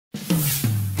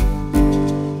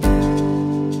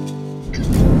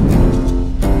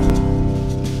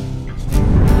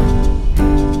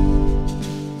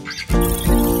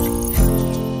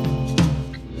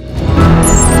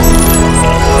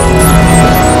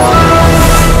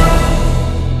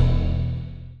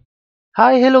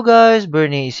Hi, hello guys,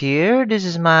 Bernie is here. This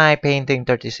is my painting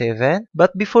 37.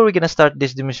 But before we're gonna start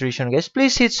this demonstration guys,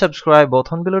 please hit subscribe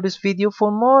button below this video for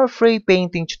more free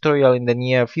painting tutorial in the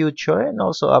near future and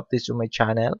also updates to my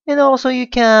channel. And also you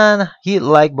can hit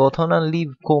like button and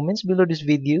leave comments below this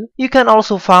video. You can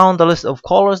also find the list of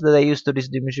colors that I used to this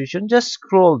demonstration. Just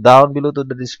scroll down below to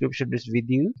the description of this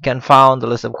video. You can find the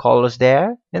list of colors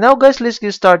there. And now guys, let's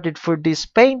get started for this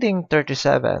painting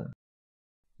 37.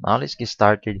 Now let's get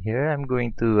started here. I'm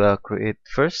going to create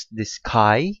first the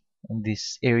sky in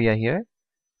this area here.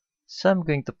 So I'm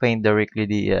going to paint directly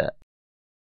the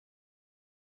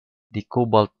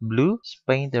cobalt blue. Just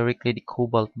paint directly the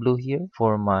cobalt blue here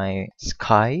for my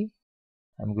sky.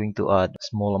 I'm going to add a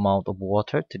small amount of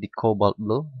water to the cobalt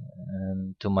blue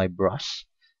and to my brush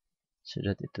so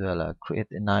that it will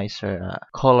create a nicer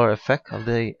color effect of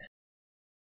the.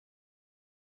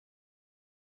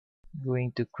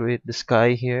 Going to create the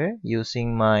sky here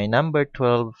using my number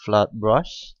 12 flat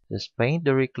brush. Just paint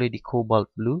directly the cobalt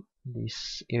blue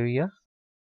this area.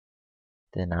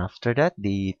 Then after that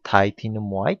the titanium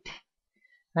white.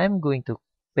 I'm going to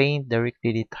paint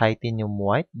directly the titanium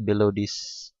white below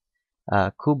this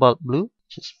cobalt blue.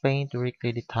 Just paint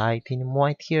directly the titanium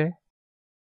white here.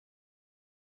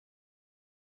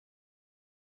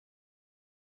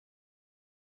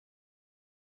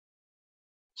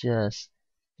 Just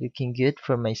looking good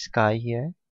for my sky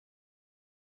here.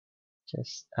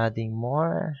 Just adding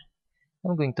more.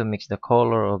 I'm going to mix the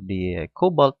color of the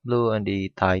cobalt blue and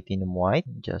the titanium white.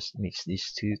 Just mix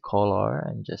these two color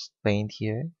and just paint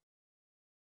here.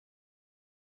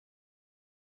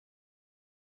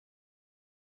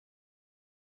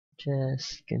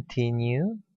 Just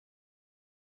continue.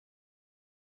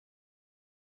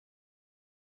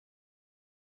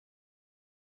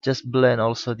 Just blend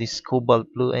also this cobalt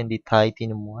blue and the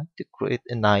titanium white to create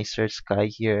a nicer sky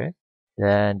here.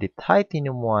 Then the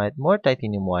titanium white, more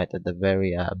titanium white at the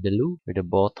very below, at the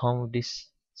bottom of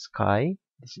this sky.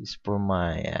 This is for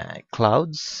my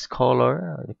clouds color,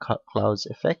 or the clouds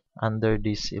effect under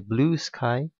this blue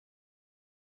sky.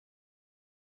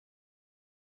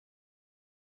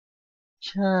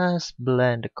 Just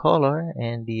blend the color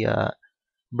and the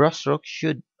brushstroke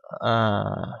should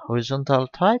horizontal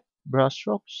type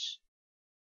brushstrokes.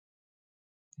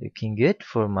 Looking good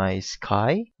for my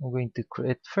sky. I'm going to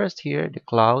create first here the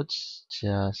clouds.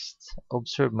 Just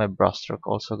observe my brushstroke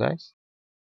also guys.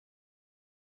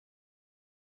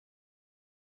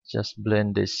 Just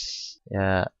blend this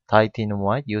titanium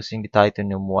white. Using the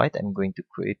titanium white, I'm going to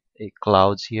create a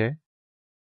clouds here.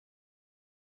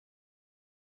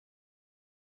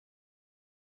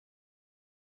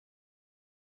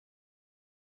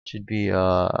 Should be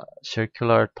a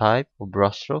circular type of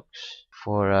brushstrokes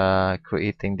for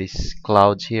creating these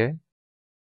clouds here.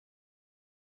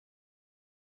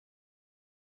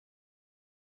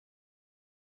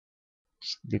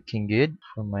 It's looking good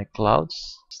for my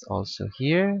clouds. Also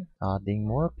here, adding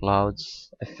more clouds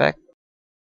effect.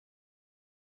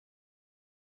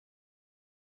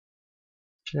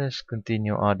 Just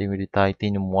continue adding with the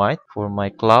titanium white for my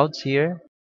clouds here.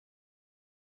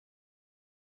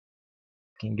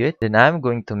 Looking good. Then I'm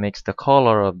going to mix the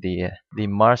color of the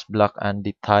Mars black and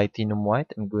the titanium white.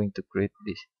 I'm going to create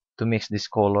this to mix this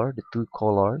color, the two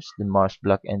colors, the Mars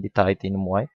black and the titanium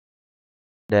white.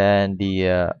 Then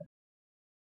the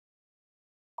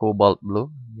cobalt blue.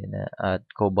 I'm gonna add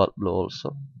cobalt blue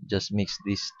also. Just mix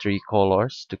these three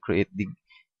colors to create the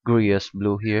grayish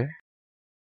blue here.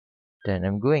 Then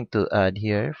I'm going to add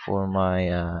here for my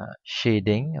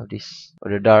shading of this, or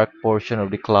the dark portion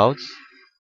of the clouds.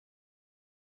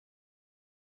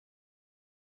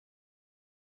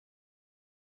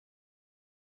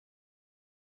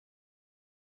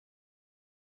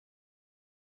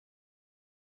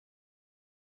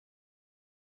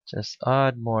 Just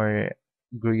add more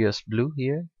grayish blue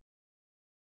here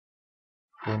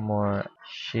for more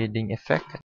shading effect.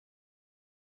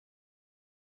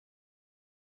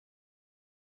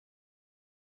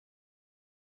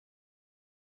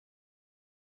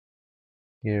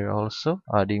 Here also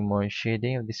adding more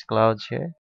shading of these clouds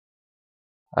here.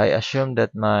 I assume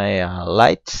that my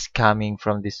light's coming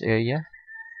from this area,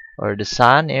 or the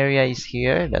sun area is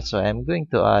here. That's why I'm going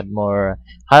to add more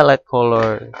highlight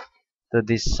color to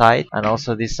this side, and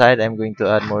also this side I'm going to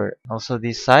add more. Also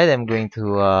this side I'm going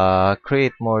to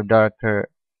create more darker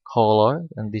color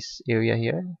in this area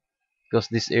here, because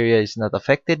this area is not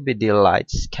affected by the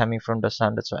lights coming from the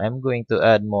sun. That's why I'm going to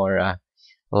add more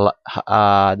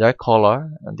dark color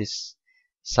on this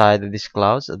side of these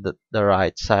clouds, the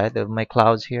right side of my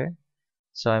clouds here.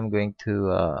 So I'm going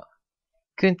to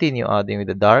Continue adding with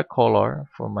the dark color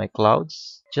for my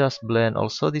clouds. Just blend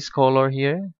also this color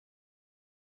here.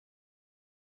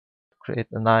 Create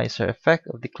a nicer effect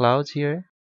of the clouds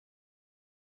here.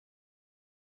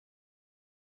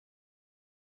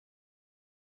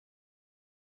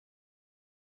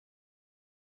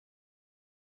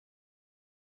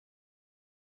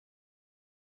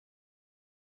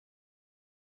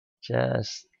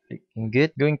 Just looking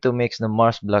good. Going to mix the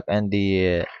Mars black and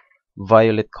the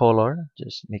violet color.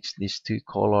 Just mix these two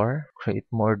color. Create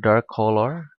more dark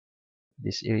color.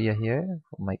 This area here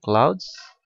for my clouds.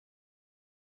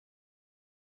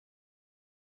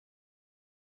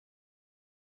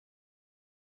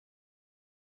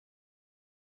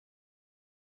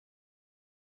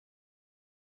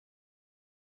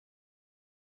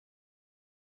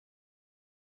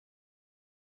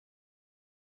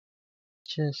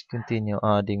 Just continue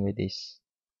adding with this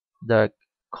dark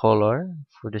color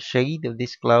for the shade of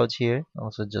these clouds here.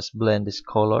 Also just blend this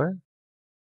color.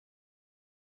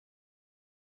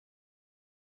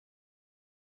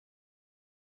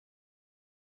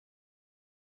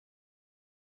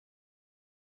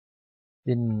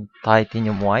 Then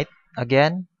titanium white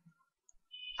again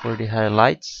for the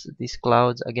highlights of these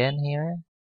clouds again here.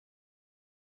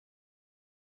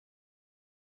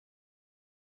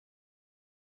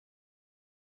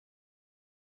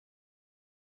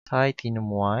 Titanium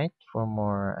white for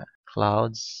more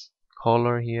clouds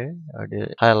color here, or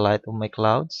the highlight of my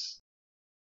clouds.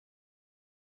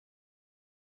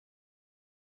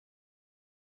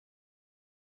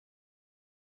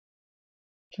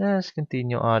 Just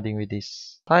continue adding with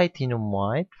this titanium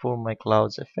white for my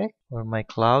clouds effect or my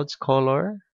clouds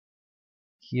color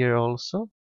here also.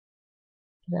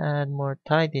 Add more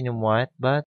titanium white,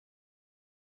 but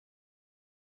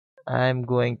I'm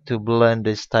going to blend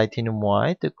this titanium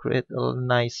white to create a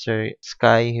nicer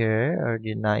sky here, or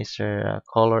the nicer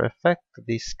color effect of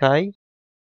this sky.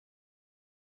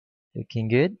 Looking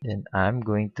good. Then I'm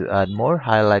going to add more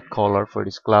highlight color for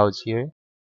these clouds here.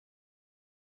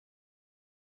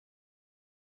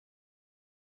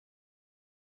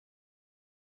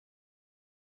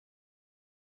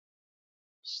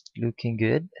 Just looking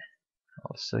good.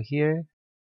 Also here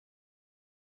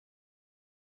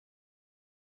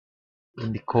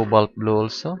in the cobalt blue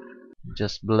also.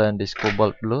 Just blend this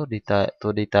cobalt blue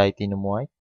to the titanium white.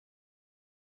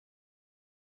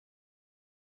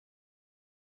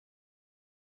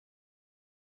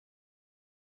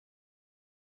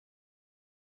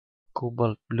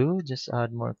 Cobalt blue, just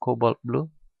add more cobalt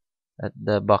blue at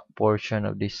the back portion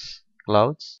of these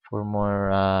clouds for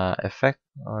more effect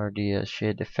or the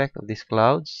shade effect of these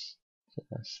clouds. So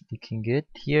that's looking good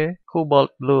here.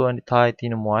 Cobalt blue and the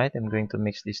titanium white. I'm going to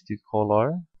mix these two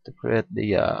color to create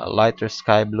the lighter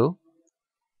sky blue.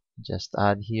 Just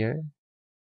add here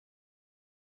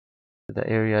to the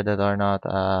area that are not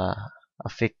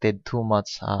affected too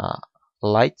much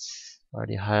lights or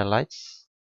the highlights.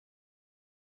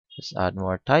 Just add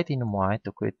more titanium white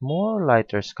to create more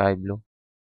lighter sky blue.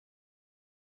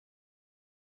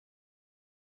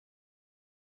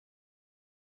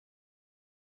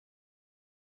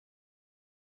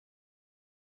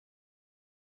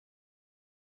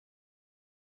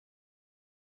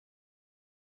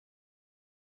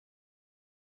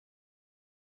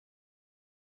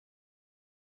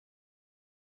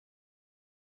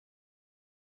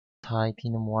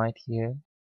 Titanium white here.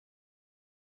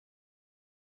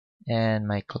 And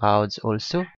my clouds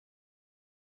also.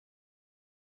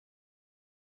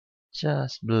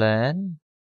 Just blend.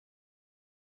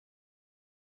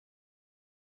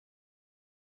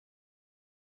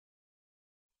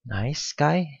 Nice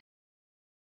sky.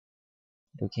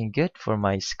 Looking good for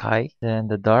my sky. Then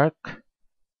the dark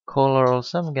color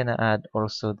also. I'm gonna add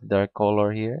also the dark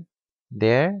color here.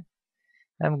 There.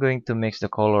 I'm going to mix the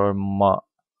color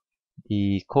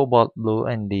the cobalt blue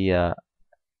and the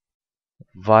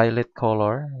violet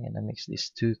color. I'm gonna mix these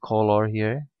two color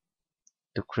here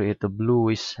to create a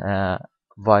bluish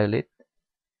violet.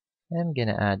 I'm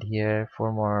gonna add here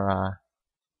for more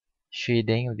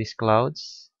shading of these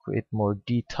clouds, create more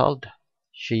detailed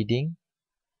shading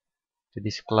to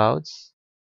these clouds,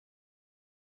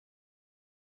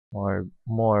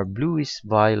 more bluish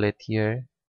violet here.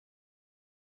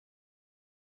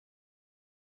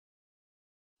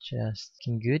 Just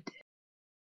looking good.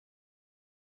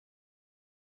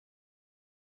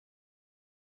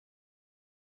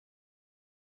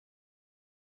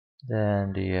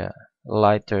 Then the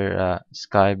lighter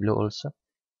sky blue also.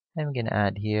 I'm gonna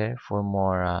add here for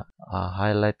more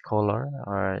highlight color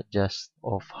or just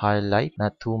of highlight,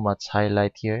 not too much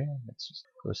highlight here.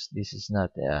 Because this is not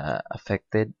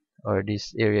affected or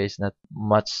this area is not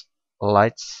much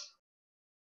lights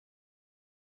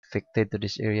affected to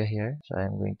this area here. So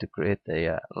I'm going to create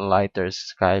a lighter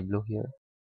sky blue here.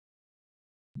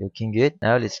 Looking good.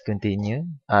 Now let's continue.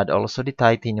 Add also the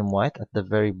titanium white at the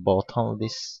very bottom of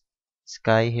this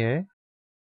sky here.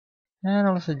 And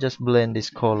also just blend this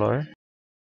color.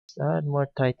 Just add more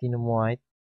titanium white.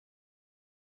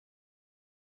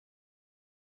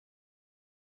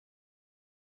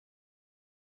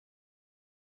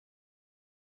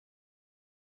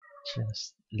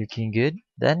 Just looking good.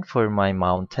 Then for my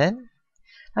mountain,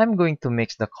 I'm going to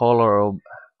mix the color of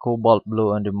cobalt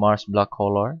blue and the Mars black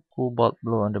color. Cobalt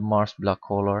blue and the Mars black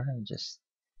color. I'm just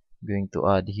going to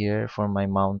add here for my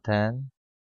mountain.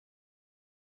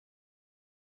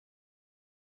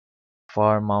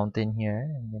 Far mountain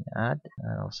here. I'm going to add.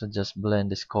 And also just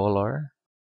blend this color.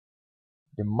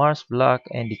 The Mars black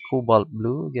and the cobalt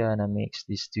blue. Gonna mix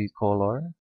these two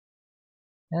color.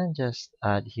 And just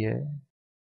add here.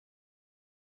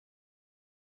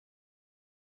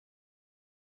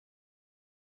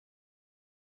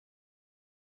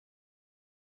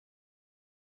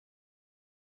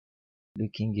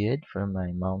 Looking good for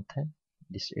my mountain.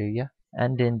 This area.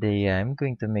 And then I'm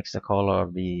going to mix the color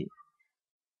of the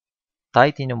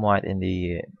titanium white and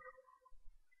the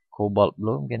cobalt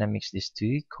blue. I'm gonna mix these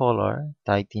two color,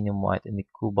 titanium white and the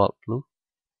cobalt blue.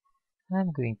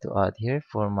 I'm going to add here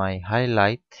for my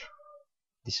highlight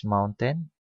this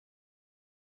mountain.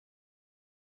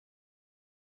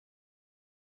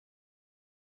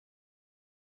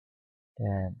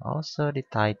 And also the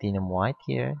titanium white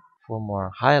here for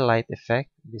more highlight effect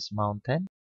this mountain.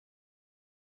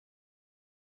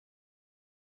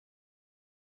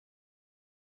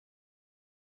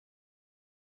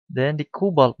 Then the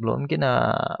cobalt blue, I'm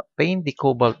gonna paint the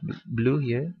cobalt blue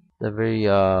here, the very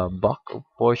back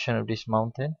portion of this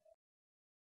mountain.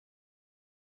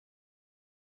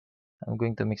 I'm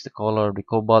going to mix the color of the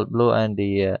cobalt blue and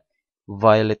the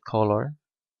violet color.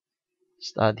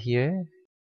 Just add here.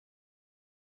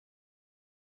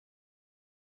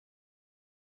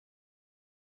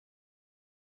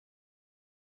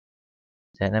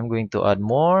 Then I'm going to add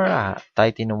more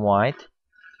titanium white,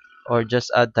 or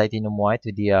just add titanium white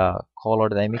to the color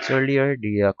that I mixed earlier,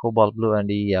 the cobalt blue and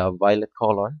the violet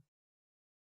color.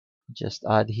 Just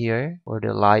add here for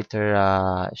the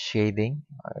lighter shading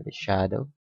or the shadow.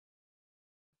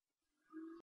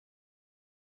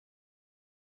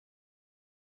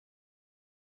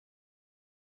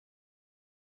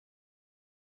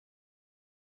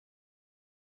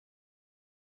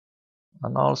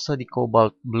 And also the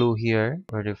cobalt blue here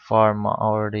for the far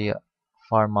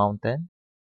mountain.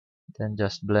 Then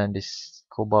just blend this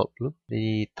cobalt blue,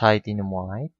 the titanium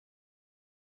white.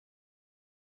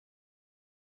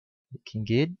 Looking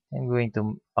good. I'm going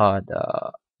to add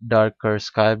darker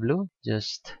sky blue.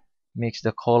 Just mix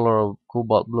the color of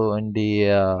cobalt blue and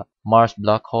the Mars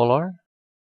black color.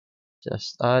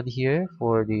 Just add here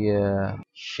for the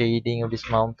shading of this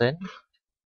mountain.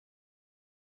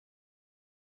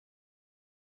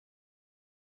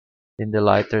 Then the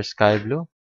lighter sky blue.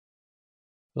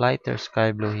 Lighter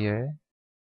sky blue here.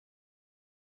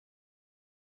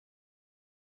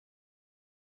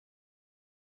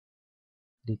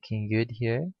 Looking good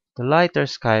here. The lighter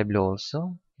sky blue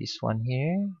also. This one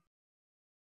here.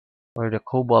 For the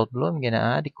cobalt blue, I'm gonna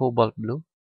add the cobalt blue.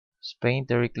 Just paint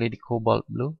directly the cobalt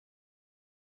blue.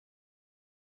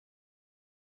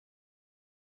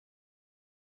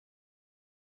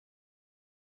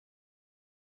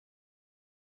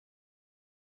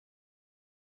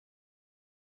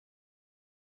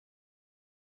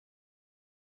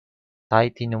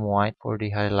 Titanium white for the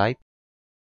highlight.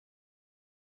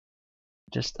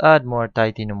 Just add more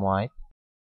titanium white.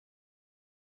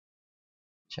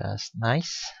 Just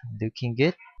nice. Looking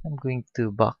good. I'm going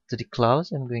to back to the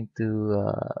clouds. I'm going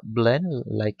to blend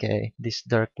like this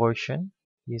dark portion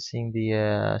using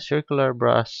the circular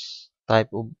brush type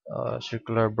of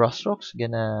circular brush strokes.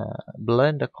 Gonna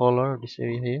blend the color of this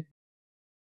area here.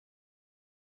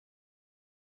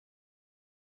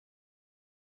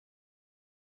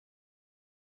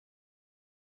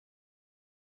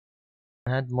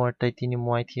 Add more titanium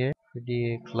white here for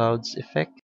the clouds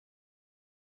effect.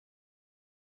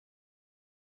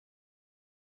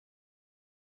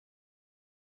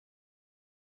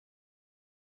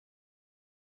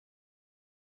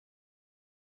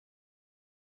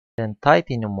 Then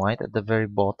titanium white at the very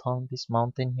bottom, this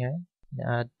mountain here.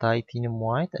 Add titanium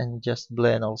white and just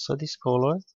blend also this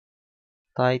color.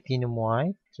 Titanium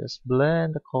white, just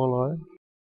blend the color.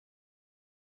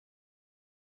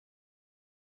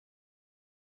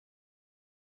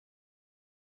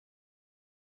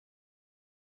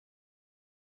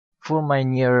 For my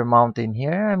nearer mountain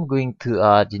here, I'm going to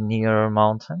add the nearer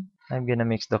mountain. I'm gonna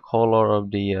mix the color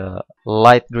of the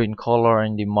light green color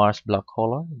and the Mars black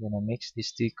color. I'm gonna mix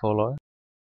these two color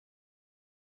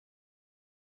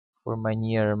for my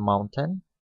nearer mountain.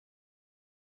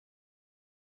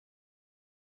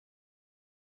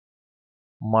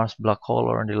 Mars black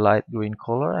color and the light green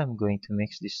color. I'm going to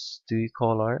mix these two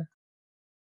color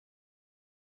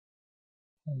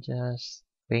and just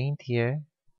paint here.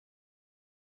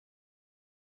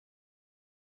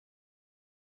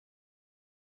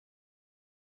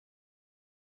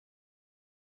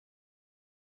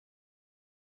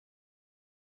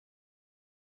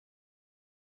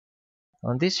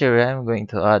 On this area, I'm going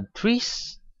to add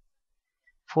trees.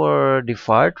 For the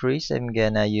fire trees, I'm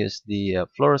gonna use the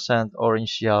fluorescent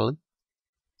orange yellow.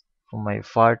 For my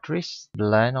fire trees,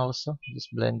 blend also. Just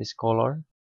blend this color.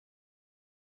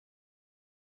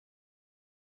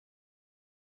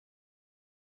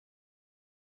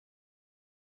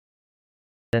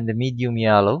 Then the medium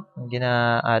yellow. I'm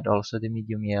gonna add also the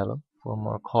medium yellow for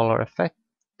more color effect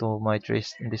to my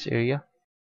trees in this area.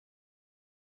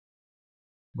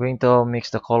 Going to mix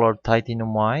the color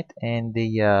titanium white and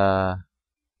the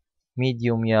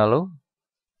medium yellow,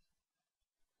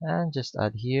 and just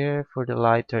add here for the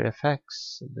lighter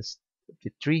effects of the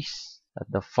trees at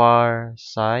the far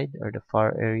side or the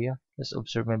far area. Just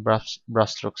observe my brush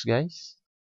strokes, guys.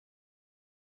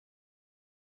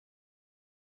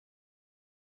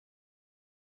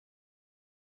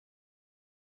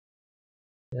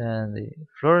 And the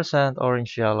fluorescent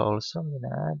orange yellow also. I'm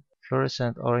gonna add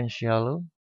fluorescent orange yellow.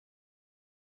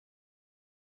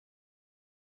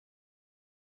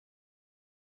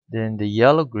 Then the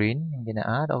yellow green. I'm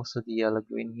gonna add also the yellow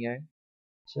green here.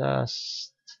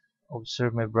 Just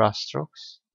observe my brush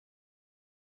strokes.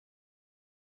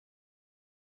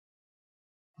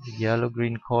 The yellow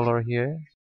green color here.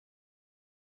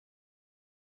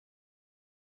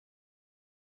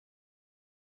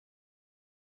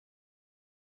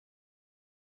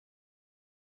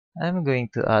 I'm going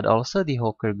to add also the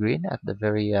ochre green at the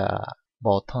very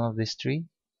bottom of this tree,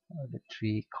 the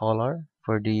tree color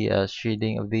for the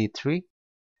shading of the tree.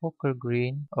 Ochre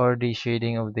green or the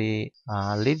shading of the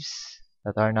leaves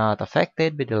that are not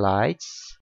affected by the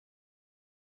lights.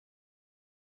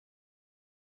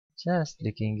 Just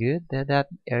looking good, that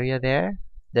area there.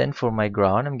 Then for my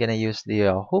ground, I'm gonna use the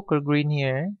ochre green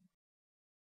here.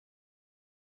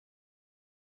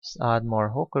 Just add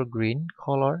more ochre green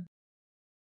color.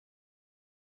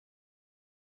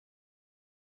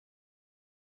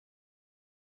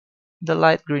 The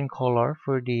light green color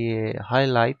for the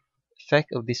highlight effect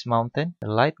of this mountain. The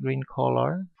light green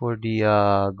color for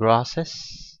the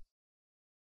grasses.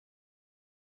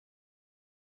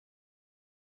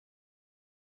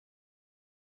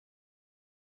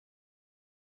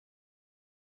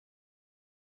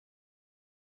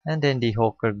 And then the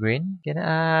ochre green. Gonna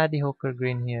add the ochre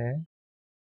green here.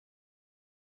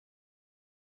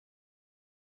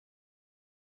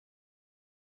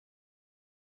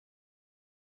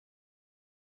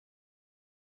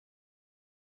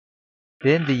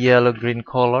 Then the yellow green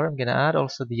color. I'm gonna add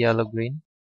also the yellow green.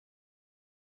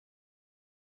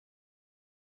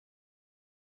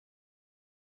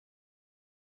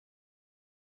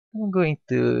 I'm going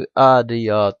to add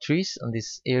the trees on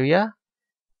this area.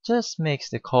 Just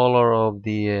mix the color of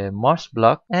the Mars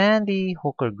black and the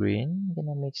ochre green. I'm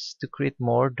gonna mix to create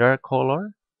more dark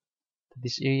color to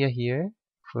this area here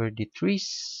for the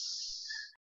trees.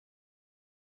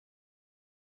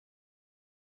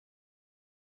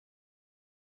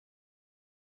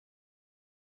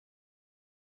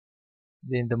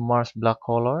 Then the Mars black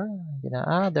color.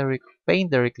 I'm gonna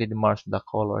paint directly the Mars black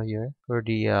color here for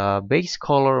the base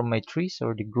color of my trees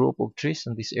or the group of trees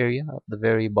in this area at the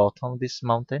very bottom of this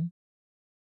mountain.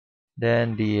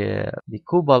 Then the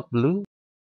cobalt blue,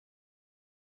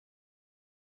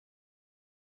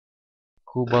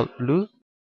 cobalt blue,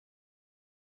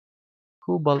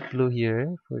 cobalt blue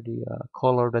here for the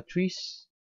color of the trees.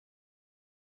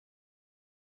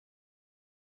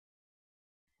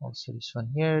 Also this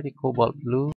one here, the cobalt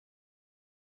blue.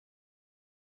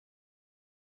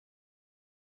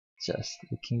 Just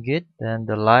looking good. Then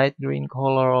the light green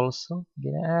color also.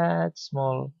 Gonna add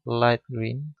small light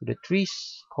green to the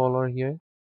trees color here.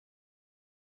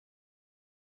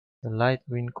 The light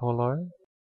green color.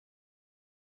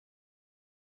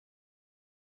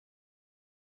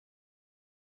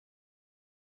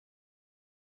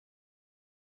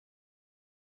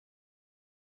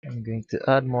 I'm going to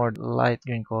add more light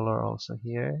green color also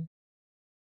here.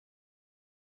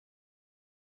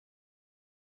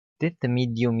 it, the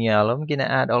medium yellow. I'm gonna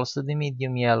add also the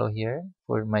medium yellow here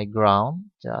for my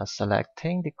ground. Just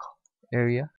selecting the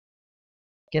area.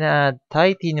 Gonna add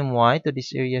titanium white to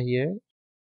this area here.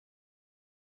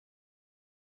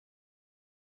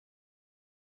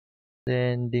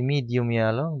 Then the medium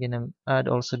yellow. I'm gonna add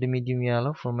also the medium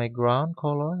yellow for my ground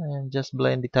color and just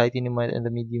blend the titanium white and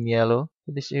the medium yellow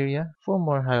to this area for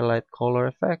more highlight color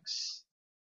effects.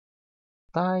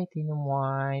 Titanium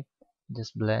white.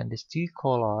 Just blend these two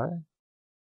color.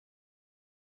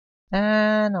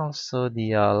 And also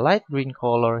the light green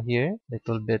color here,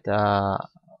 little bit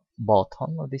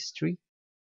bottom of this tree.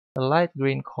 The light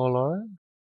green color.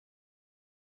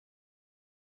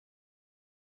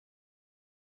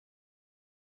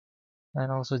 And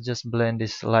also just blend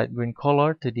this light green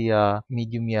color to the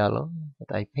medium yellow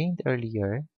that I painted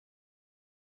earlier.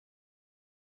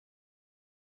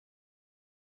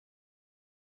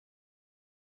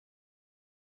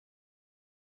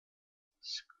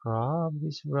 Scrub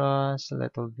this brush a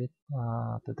little bit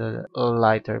to the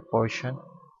lighter portion.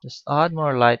 Just add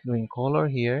more light green color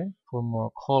here for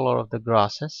more color of the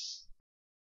grasses.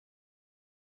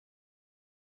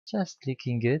 Just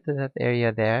looking good to that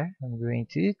area there. I'm going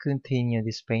to continue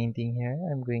this painting here.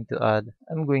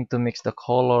 I'm going to mix the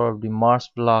color of the Mars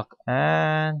black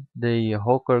and the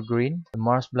ochre green. The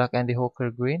Mars black and the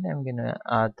ochre green I'm gonna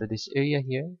add to this area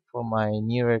here for my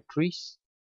nearer trees.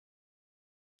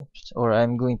 Or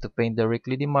I'm going to paint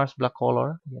directly the Mars black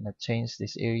color. I'm gonna change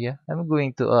this area. I'm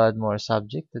going to add more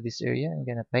subject to this area. I'm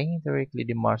gonna paint directly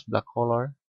the Mars black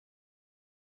color.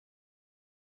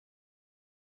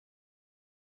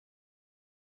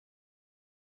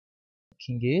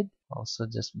 Looking good. Also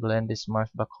just blend this Mars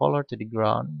black color to the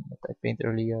ground that I painted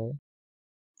earlier.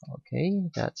 Okay,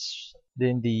 that's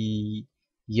then the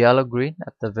yellow green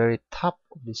at the very top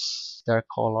of this dark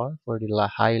color for the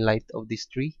highlight of this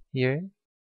tree here.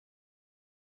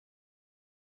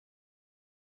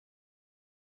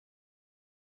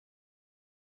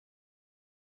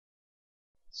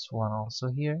 This one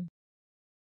also here.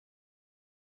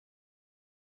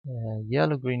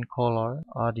 Yellow green color,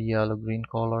 or the yellow green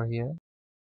color here.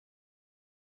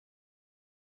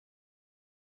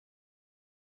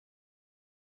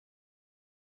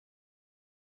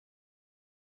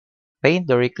 Paint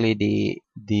directly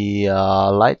the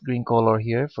light green color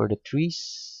here for the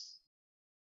trees.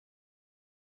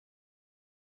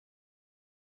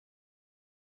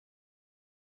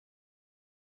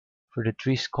 For the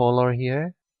trees color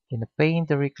here, gonna paint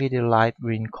directly the light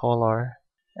green color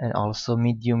and also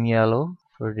medium yellow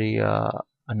for the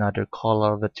another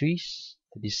color of the trees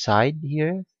to the side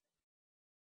here.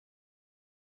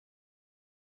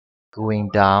 Going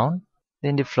down,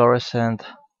 then the fluorescent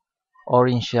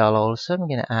orange yellow also I'm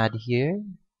gonna add here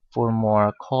for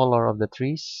more color of the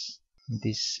trees in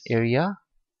this area.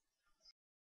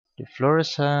 The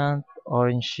fluorescent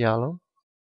orange yellow.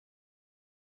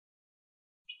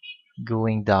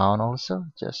 Going down also,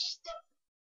 just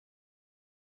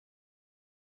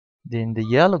then the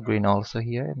yellow green also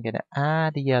here. I'm gonna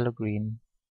add the yellow green.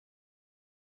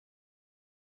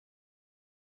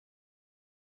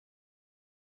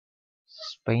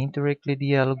 Just paint directly the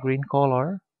yellow green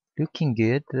color. Looking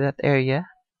good to that area.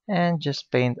 And just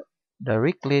paint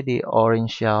directly the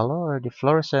orange yellow or the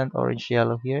fluorescent orange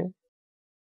yellow here.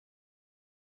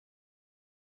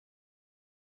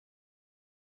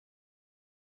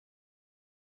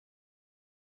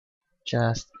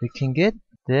 Just looking good.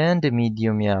 Then the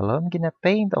medium yellow. I'm gonna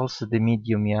paint also the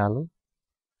medium yellow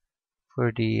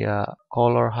for the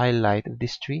color highlight of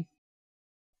this tree.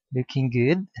 Looking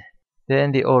good.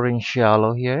 Then the orange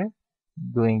yellow here.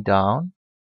 Going down.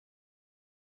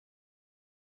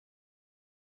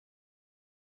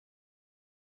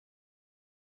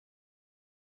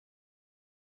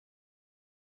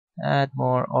 Add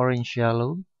more orange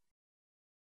yellow.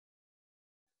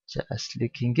 Just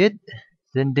looking good.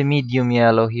 Then the medium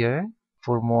yellow here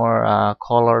for more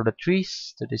color the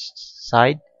trees to this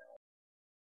side.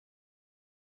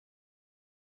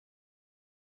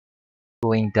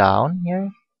 Going down here.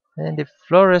 And the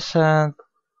fluorescent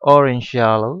orange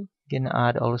yellow. Can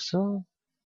add also.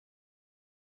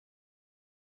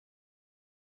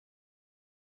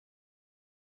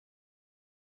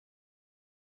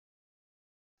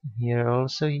 Here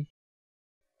also.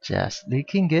 Just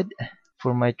looking good.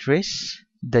 For my trees,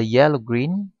 the yellow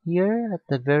green here at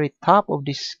the very top of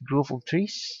this group of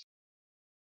trees.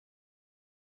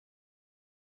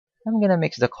 I'm gonna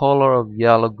mix the color of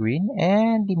yellow green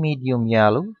and the medium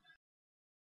yellow.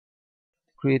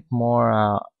 Create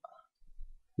more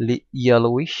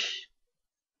yellowish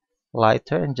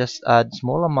lighter and just add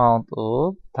small amount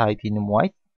of titanium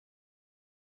white.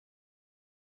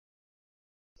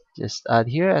 Just add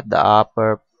here at the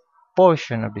upper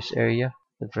portion of this area,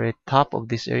 the very top of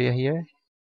this area here.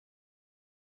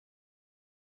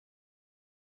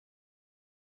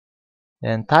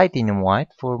 Then titanium white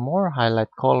for more highlight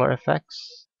color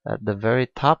effects at the very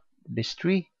top of this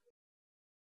tree.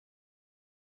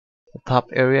 The top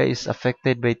area is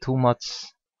affected by too much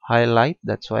highlight.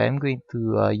 That's why I'm going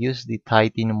to use the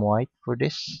titanium white for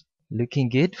this. Looking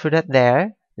good for that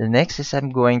there. The next is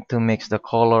I'm going to mix the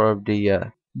color of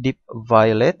the deep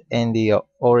violet and the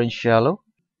orange yellow.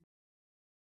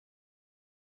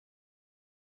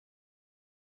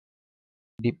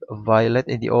 Deep violet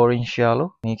and the orange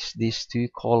yellow. Mix these two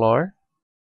color.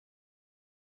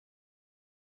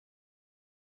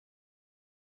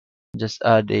 Just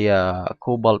add a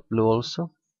cobalt blue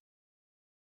also.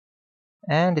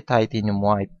 And the titanium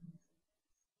white.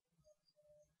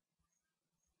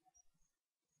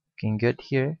 Looking good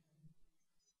here.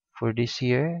 For this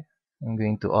here, I'm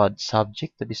going to add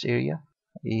subject to this area.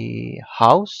 A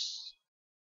house.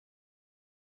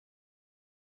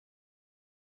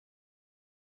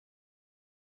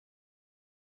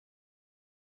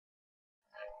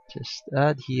 Just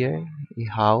add here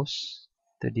a house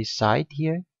to this side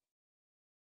here.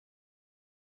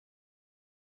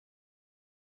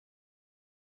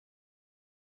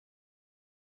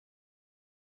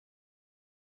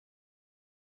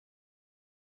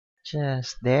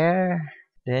 Just there.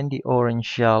 Then the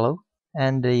orange yellow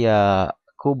and the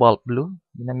cobalt blue.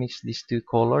 I'm gonna mix these two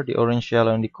color, the orange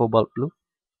yellow and the cobalt blue.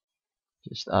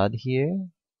 Just add here,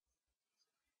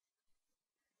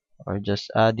 or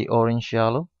just add the orange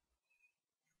yellow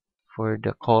for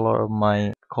the color of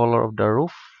my color of the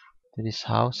roof to this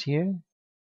house here.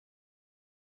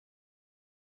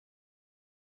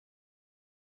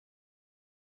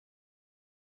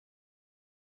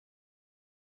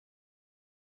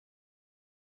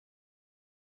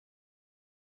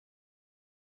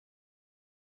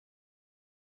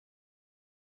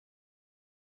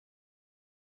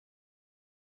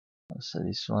 Also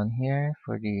this one here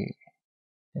for the,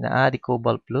 and add the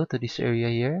cobalt blue to this area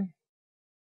here.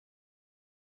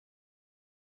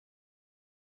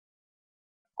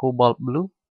 Cobalt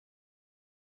blue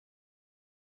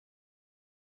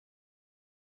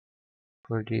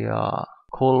for the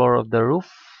color of the roof,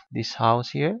 this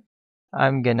house here.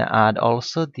 I'm gonna add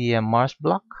also the Mars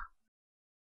block.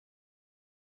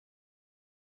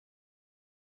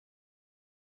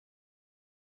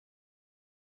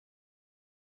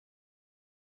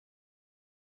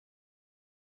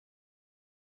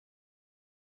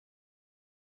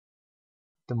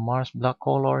 The Mars block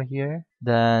color here.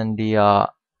 Then the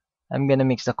I'm gonna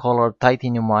mix the color of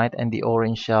titanium white and the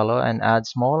orange yellow and add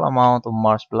small amount of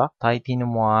Mars block,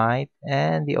 titanium white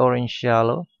and the orange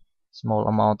yellow, small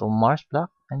amount of Mars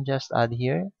block, and just add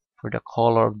here for the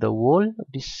color of the wall of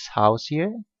this house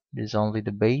here. This is only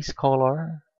the base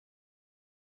color.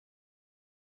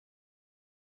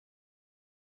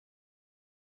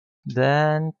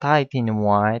 Then titanium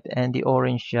white and the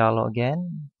orange yellow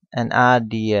again, and add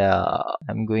the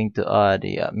I'm going to add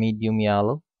the medium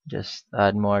yellow. Just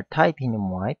add more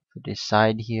titanium white to this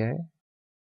side here.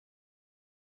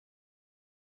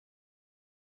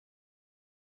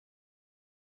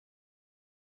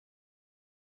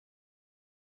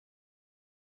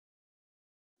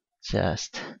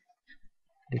 Just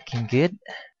looking good.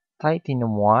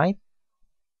 Titanium white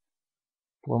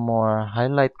for more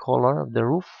highlight color of the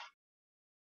roof.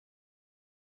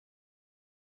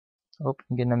 Oh,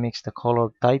 I'm gonna mix the color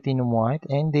of titanium white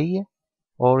and the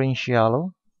orange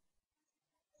yellow.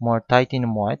 More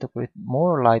titanium white to create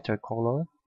more lighter color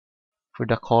for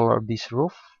the color of this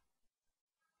roof,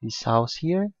 this house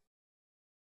here.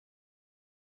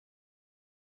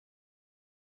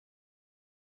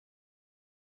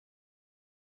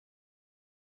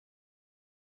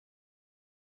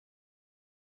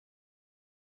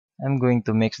 I'm going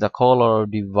to mix the color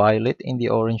of the violet in the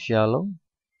orange yellow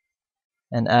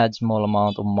and add small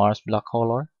amount of Mars black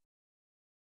color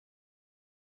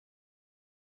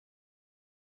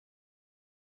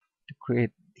to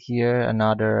create here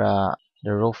another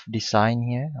the roof design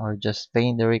here, or just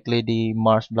paint directly the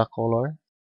Mars black color.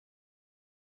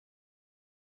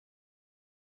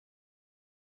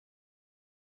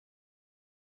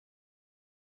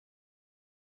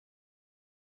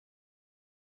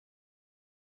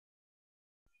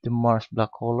 The Mars black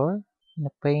color and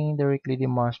paint directly the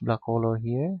Mars black color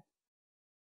here.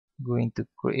 Going to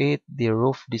create the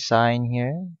roof design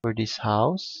here for this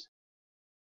house.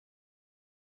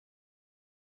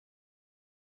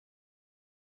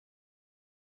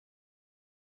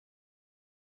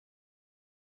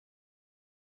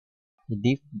 The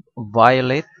deep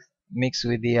violet mix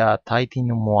with the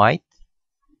titanium white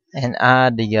and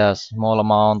add the small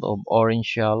amount of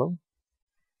orange yellow.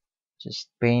 Just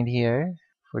paint here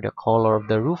for the color of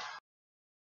the roof.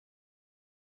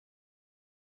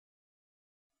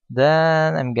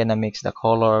 Then I'm gonna mix the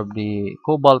color of the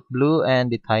cobalt blue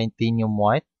and the titanium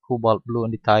white. Cobalt blue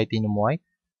and the titanium white.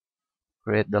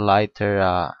 Create the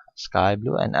lighter sky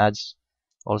blue and adds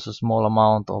also small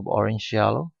amount of orange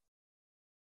yellow.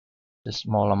 The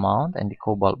small amount and the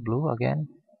cobalt blue again.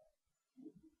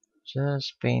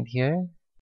 Just paint here.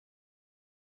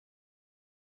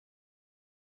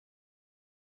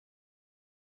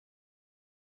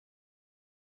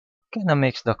 Gonna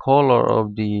mix the color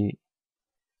of the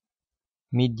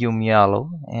medium yellow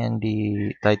and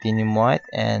the titanium white,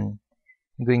 and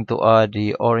I'm going to add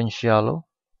the orange yellow.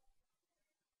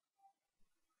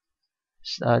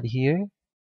 Just add here.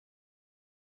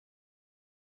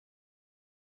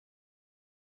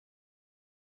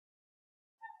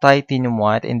 Titanium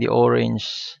white and the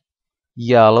orange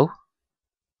yellow.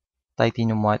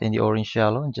 Titanium white and the orange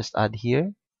yellow. Just add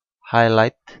here.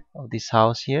 Highlight of this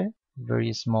house here.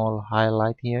 Very small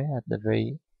highlight here at the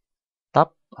very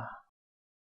top.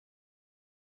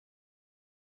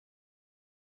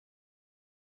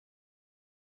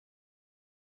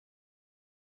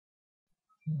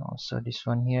 Also this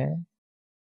one here.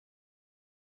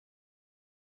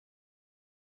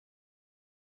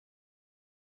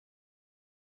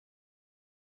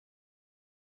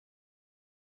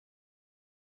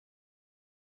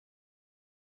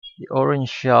 The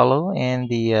orange yellow and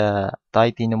the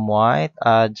titanium white.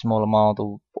 Add small amount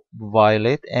of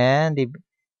violet and the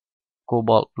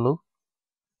cobalt blue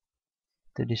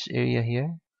to this area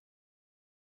here.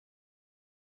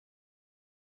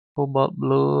 Cobalt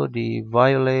blue, the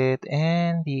violet,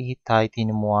 and the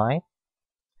titanium white,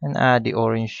 and add the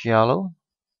orange yellow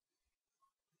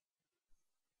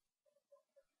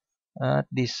at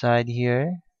this side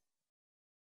here.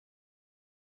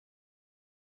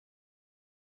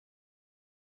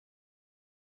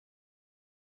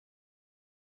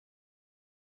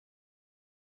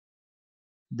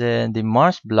 Then the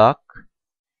Mars black,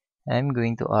 I'm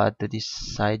going to add to this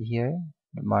side here,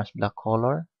 the Mars black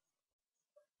color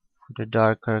for the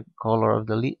darker color of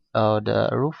the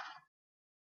roof,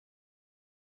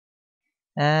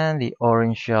 and the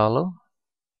orange yellow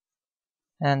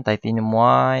and titanium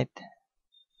white,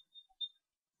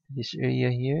 this area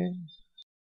here,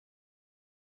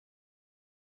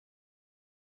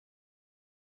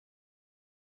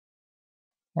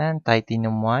 and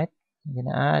titanium white. I'm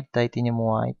gonna add titanium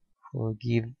white for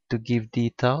give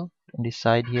detail on this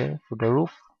side here for the roof.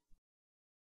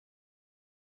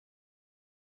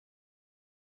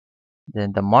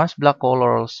 Then the Mars black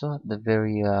color also at the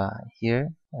very here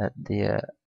at the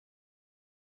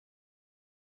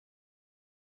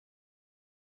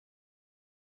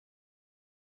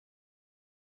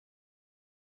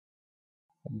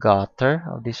gutter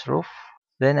of this roof.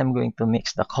 Then I'm going to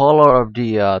mix the color of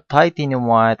the titanium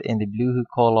white and the blue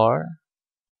color.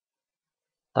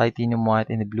 Titanium white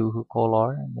and the blue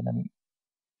color.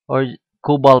 Or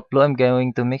cobalt blue. I'm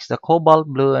going to mix the cobalt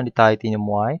blue and the titanium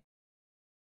white.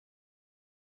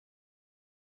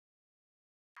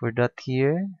 For that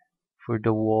here, for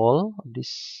the wall of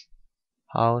this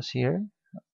house here.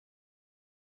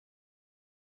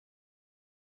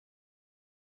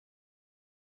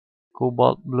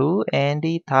 Cobalt blue and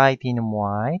the titanium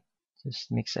white.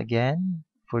 Just mix again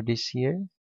for this here.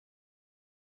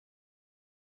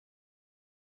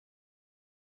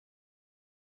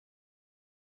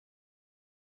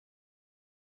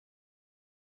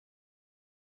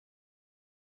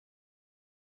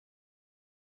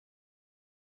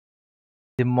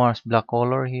 The Mars black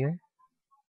color here.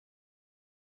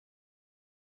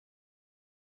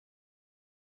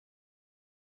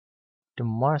 The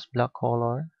Mars black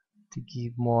color to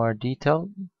give more detail.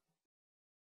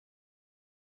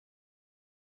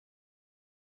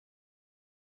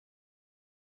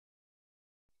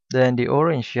 Then the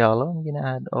orange yellow. I'm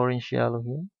gonna add orange yellow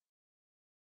here.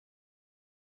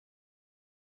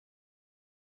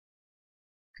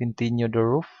 Continue the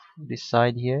roof, this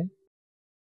side here.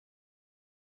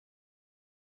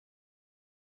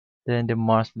 Then the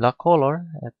Mars black color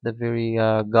at the very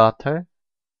gutter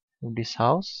of this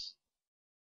house.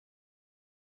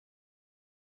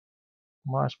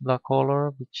 Mars black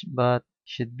color, which but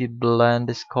should be blend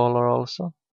this color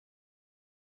also.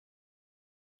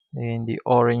 Then the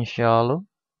orange yellow.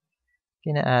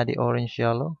 Gonna add the orange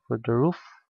yellow for the roof.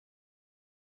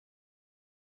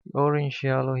 The orange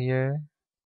yellow here.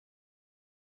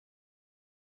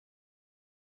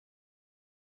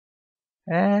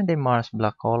 And the Mars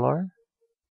black color.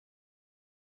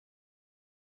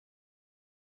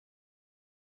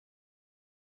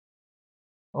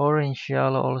 Orange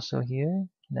yellow also here.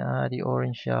 Gonna add the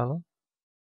orange yellow.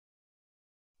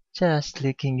 Just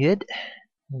looking good.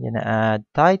 I'm gonna add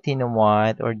titanium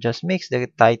white or just mix the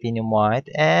titanium white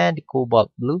and the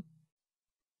cobalt blue.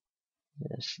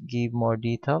 Just give more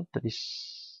detail to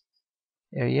this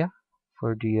area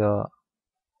for the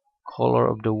color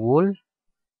of the wool.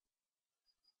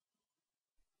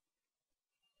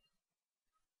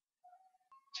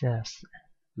 Just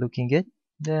looking good.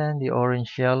 Then the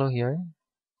orange yellow here.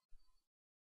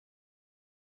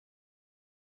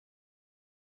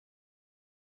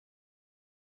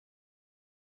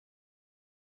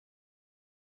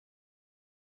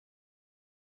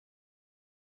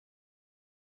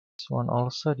 This one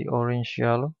also the orange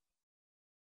yellow.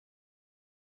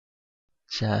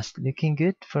 Just looking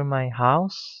good for my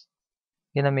house.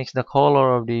 Gonna mix the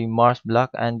color of the Mars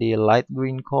black and the light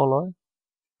green color.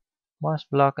 Mars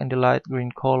black and the light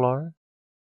green color.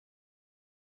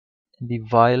 The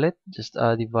violet, just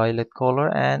add the violet color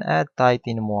and add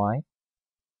titanium white.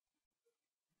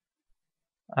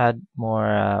 Add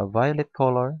more violet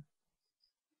color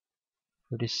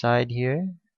for the side here.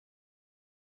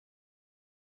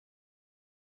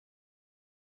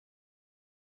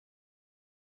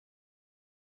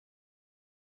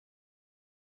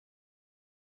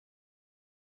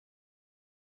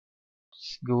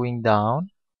 Just going down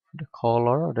for the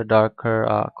color or the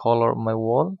darker color of my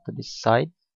wall to this side.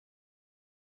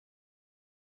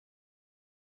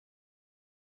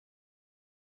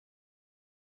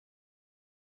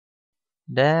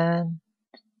 Then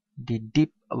the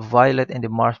deep violet and the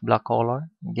Mars black color.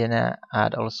 I'm gonna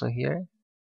add also here.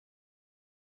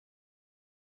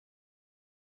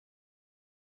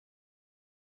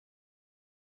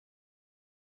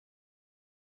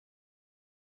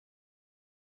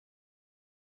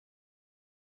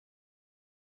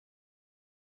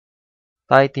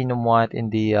 Titanium white in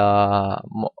the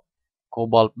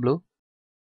cobalt blue.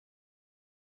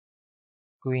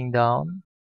 Going down.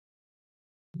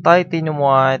 Titanium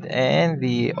white and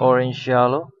the orange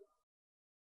yellow.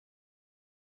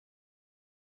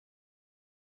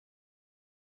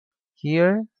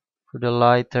 Here for the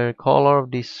lighter color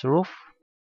of this roof.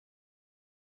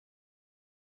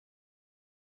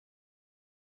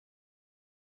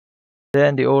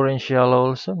 Then the orange yellow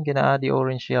also. I'm gonna add the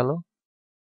orange yellow.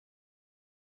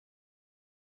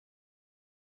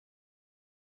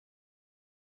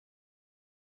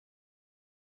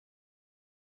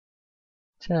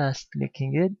 Just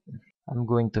looking good. I'm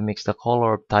going to mix the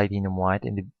color of titanium white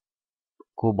and the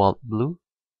cobalt blue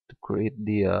to create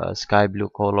the sky blue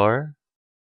color.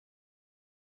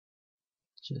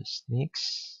 Just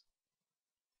mix.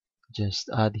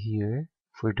 Just add here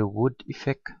for the wood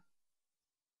effect.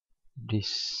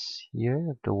 This here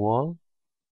of the wall.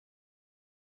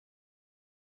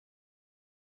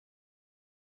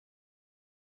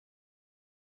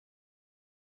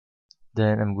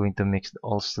 Then I'm going to mix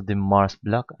also the Mars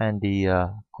black and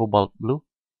the cobalt blue.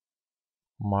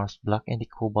 Mars black and the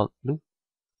cobalt blue.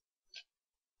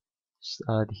 Just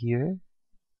add here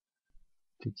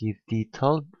to give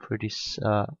detail for this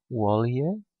wall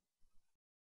here.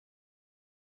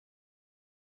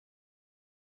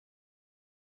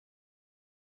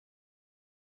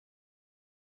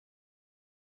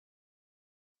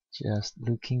 Just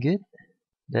looking good.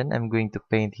 Then I'm going to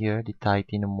paint here the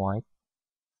titanium white.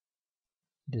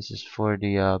 This is for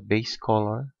the base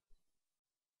color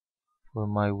for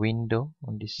my window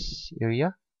on this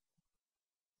area.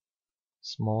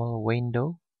 Small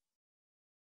window.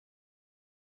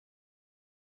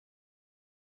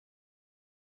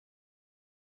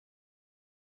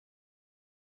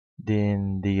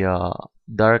 Then the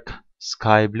dark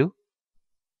sky blue,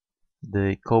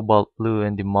 the cobalt blue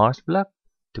and the Mars black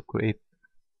to create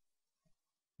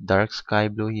dark sky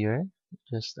blue here.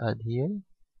 Just add here.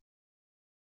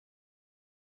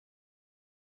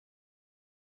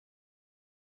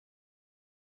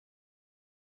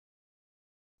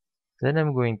 Then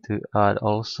I'm going to add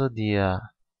also the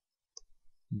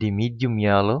medium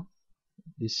yellow,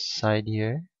 this side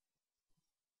here,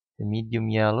 the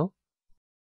medium yellow.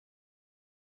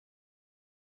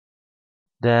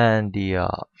 Then the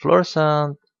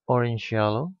fluorescent orange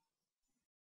yellow.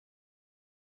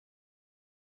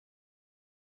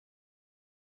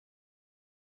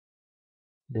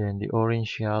 Then the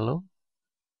orange yellow.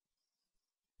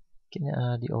 Can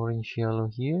I add the orange yellow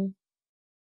here?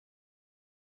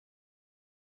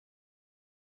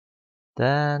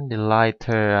 Then the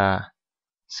lighter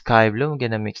sky blue. I'm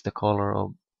gonna mix the color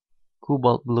of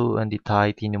cobalt blue and the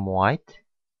titanium white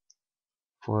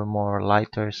for more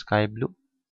lighter sky blue.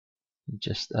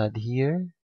 Just add here.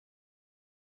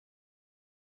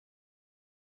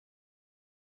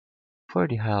 for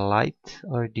the highlight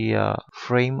or the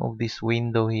frame of this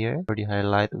window here, for the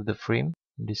highlight of the frame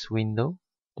of this window.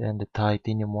 Then the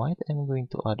titanium white I'm going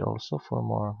to add also for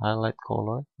more highlight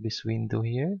color this window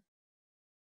here.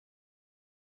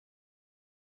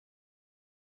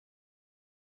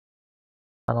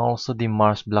 And also the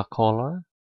Mars black color.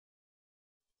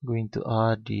 Going to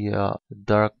add the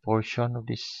dark portion of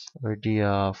this or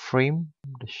the frame,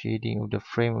 the shading of the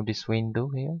frame of this window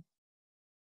here.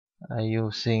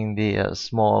 Using the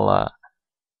small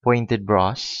pointed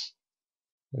brush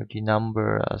or the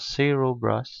number 0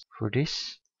 brush for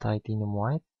this titanium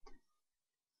white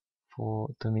for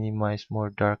to minimize more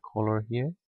dark color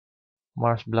here.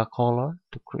 Mars black color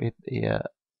to create a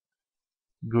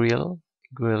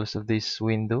grills of this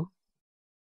window.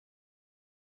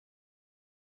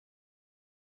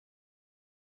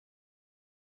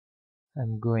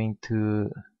 I'm going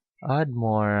to add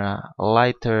more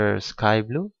lighter sky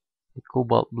blue, the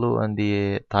cobalt blue and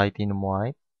the titanium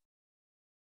white.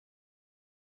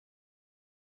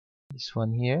 This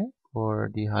one here for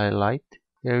the highlight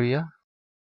area.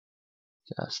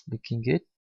 Just looking good.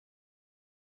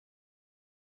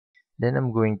 Then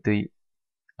I'm going to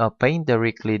paint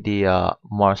directly the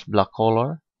Mars black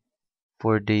color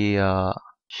for the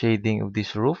shading of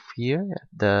this roof here,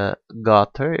 the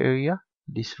gutter area,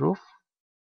 this roof.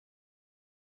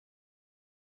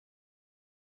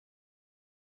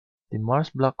 The Mars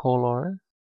black color.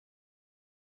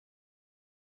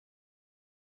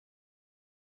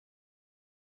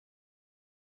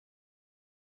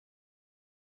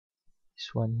 This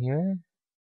one here.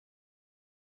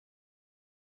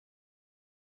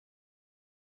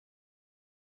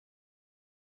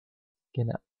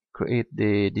 Gonna create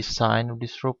the design of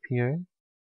this roof here.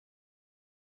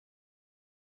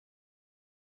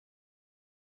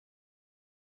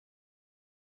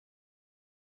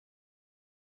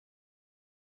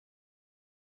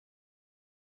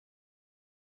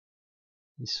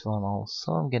 This one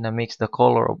also. I'm gonna mix the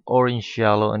color of orange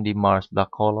yellow and the Mars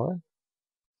black color.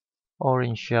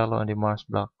 Orange yellow and the Mars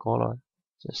black color.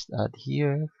 Just add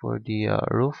here for the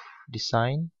roof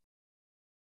design.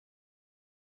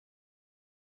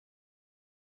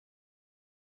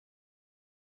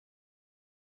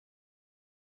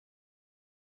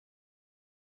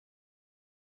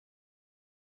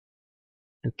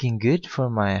 Looking good for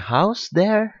my house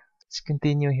there. Let's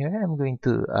continue here. I'm going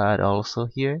to add also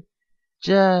here.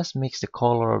 Just mix the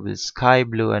color of the sky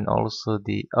blue and also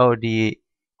the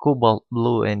cobalt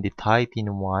blue and the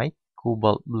titanium white.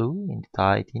 Cobalt blue and the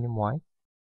titanium white.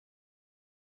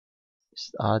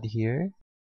 Just add here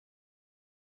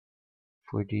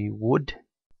for the wood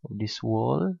of this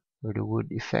wall for the wood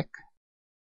effect.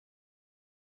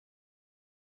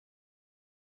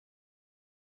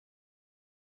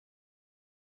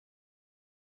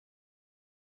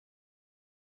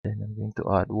 Then I'm going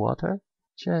to add water.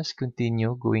 Just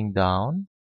continue going down.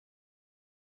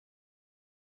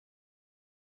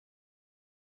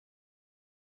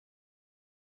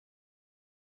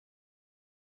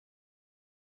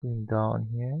 Going down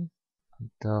here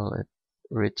until it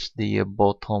reaches the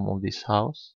bottom of this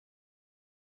house.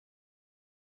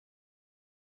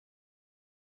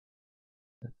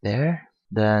 There.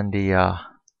 Then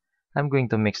I'm going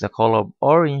to mix the color of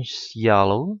orange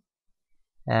yellow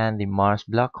and the Mars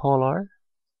black color.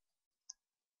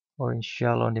 Orange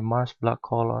yellow and the Mars black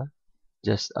color.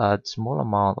 Just add small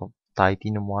amount of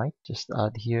titanium white. Just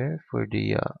add here for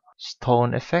the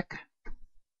stone effect.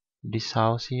 This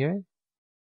house here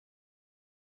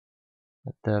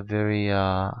at the very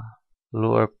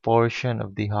lower portion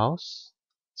of the house.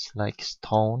 It's like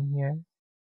stone here.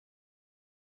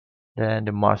 Then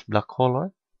the Mars black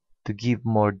color to give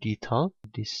more detail to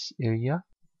this area.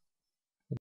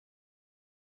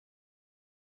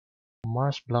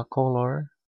 Mars black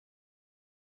color.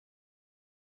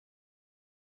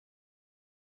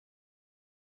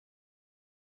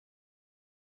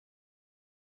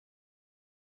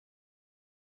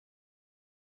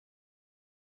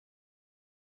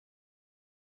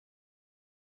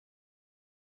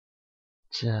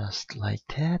 Just like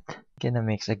that. Gonna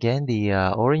mix again the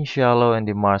orange yellow and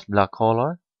the Mars black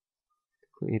color.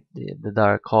 Create the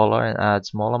dark color and add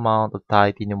small amount of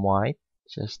titanium white.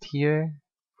 Just here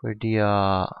for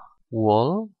the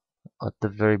wall at the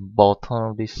very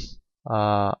bottom of this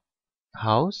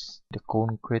house, the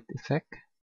concrete effect.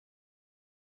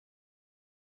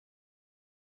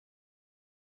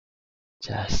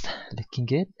 Just looking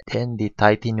good. Then the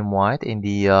titanium white and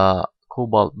the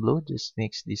cobalt blue. Just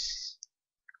mix this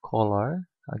color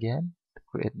again to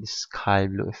create this sky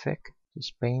blue effect.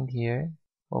 Just paint here.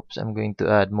 Oops, I'm going to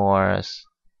add more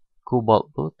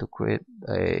cobalt blue to create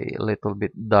a little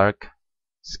bit dark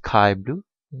sky blue,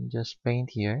 and just paint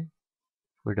here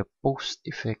for the post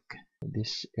effect of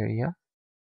this area.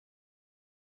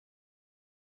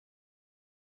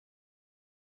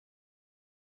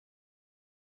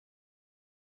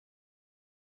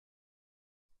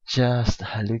 Just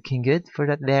looking good for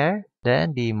that there.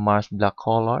 Then the Mars black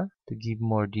color to give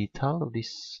more detail of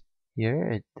this here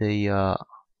at the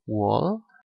wall.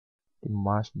 The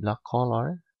Mars black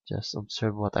color. Just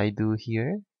observe what I do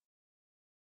here.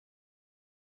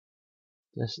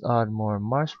 Just add more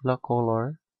Mars black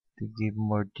color to give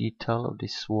more detail of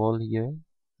this wall here.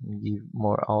 And give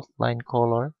more outline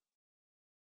color.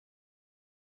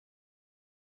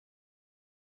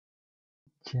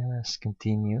 Just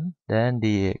continue. Then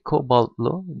the cobalt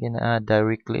blue, we're gonna add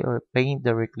directly or paint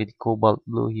directly the cobalt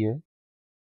blue here.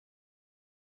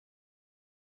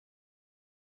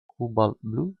 Cobalt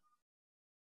blue.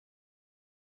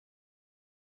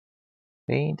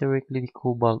 Paint directly the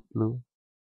cobalt blue.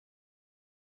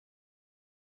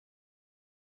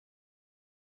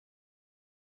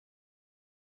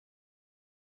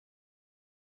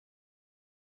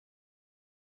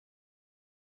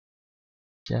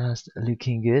 Just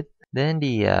looking good. Then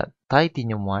the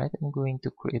titanium white, I'm going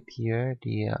to create here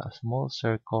the small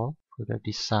circle for the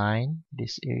design,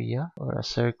 this area, or a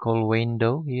circle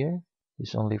window here.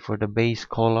 It's only for the base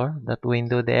color, that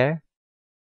window there.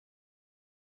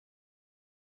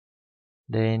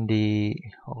 Then the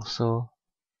also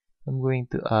I'm going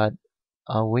to add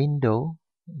a window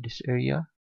in this area,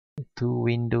 two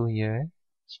window here,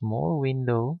 small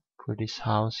window for this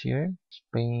house here.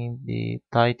 Paint the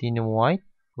titanium white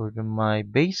for my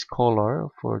base color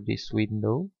for this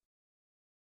window.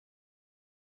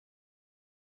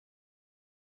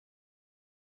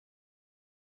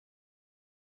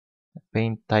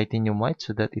 Paint titanium white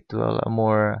so that it will a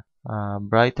more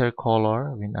brighter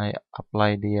color when I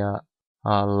apply the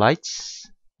lights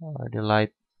or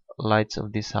the lights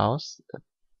of this house that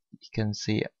you can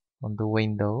see on the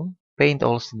window. Paint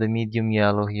also the medium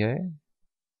yellow here,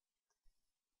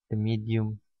 the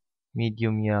medium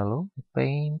yellow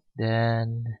paint.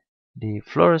 Then the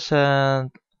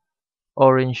fluorescent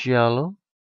orange yellow,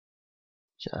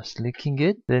 just looking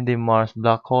good. Then the Mars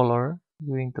black color,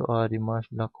 going to add the Mars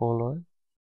black color.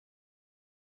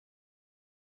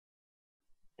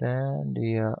 Then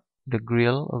the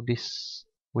grill of this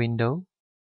window,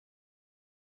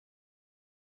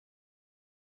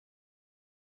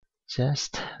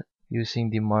 just using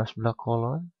the Mars black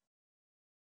color.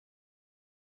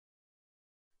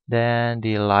 Then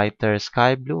the lighter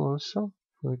sky blue also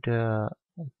for the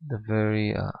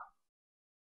very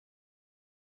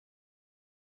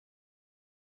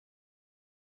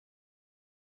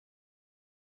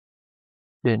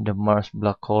then the Mars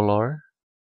black color.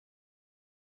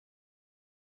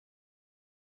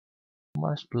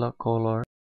 Mars black color,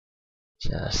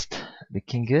 just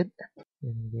looking good.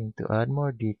 Then I'm going to add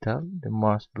more detail, the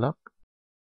Mars black,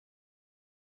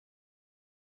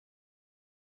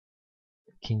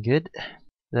 looking good.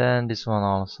 Then this one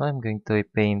also, I'm going to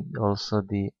paint also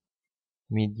the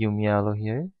medium yellow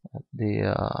here at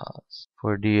the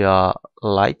for the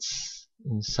lights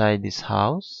inside this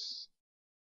house.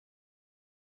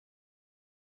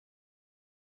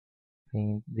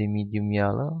 Paint the medium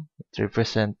yellow to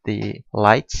represent the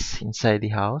lights inside the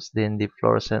house. Then the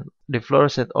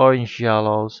fluorescent orange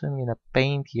yellow also I'm gonna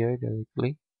paint here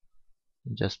directly.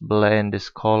 Just blend this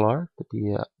color to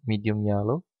the medium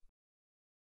yellow.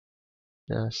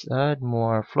 Just add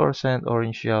more fluorescent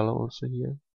orange yellow also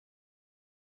here.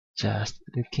 Just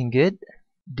looking good.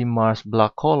 The Mars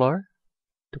black color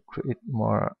to create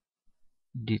more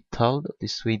detailed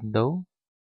this window.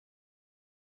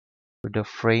 For the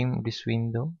frame of this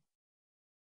window,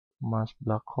 Mars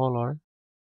black color.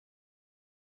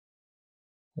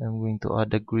 I'm going to add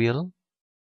the grill.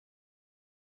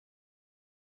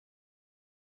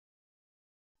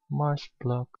 Mars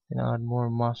black, and add more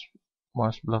Mars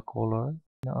black color.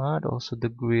 And add also the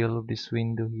grill of this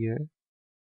window here.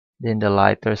 Then the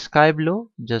lighter sky blue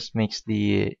just makes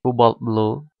the cobalt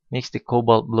blue,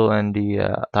 and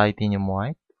the titanium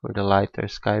white for the lighter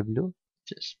sky blue.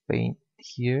 Just paint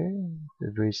here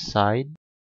the very side.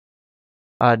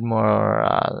 Add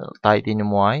more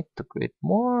titanium white to create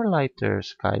more lighter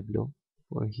sky blue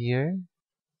for here.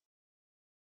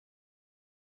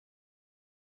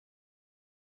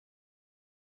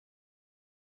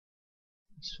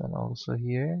 This one also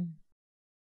here.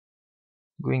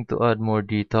 Going to add more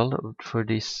detail for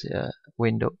this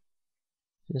window.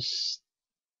 Just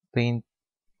paint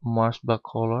Mars black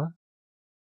color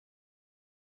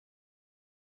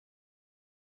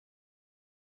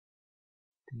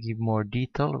to give more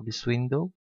detail of this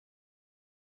window.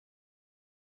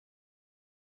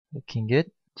 Looking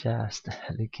good. Just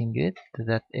looking good to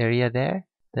that area there.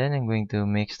 Then I'm going to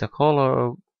mix the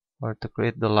color or to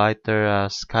create the lighter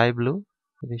sky blue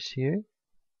for this here.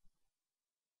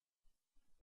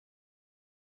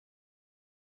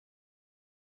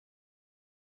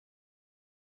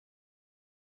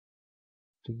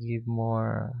 To give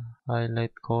more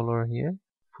highlight color here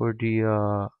for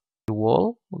the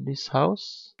wall of this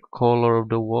house. Color of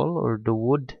the wall or the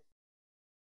wood.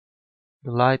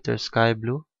 The lighter sky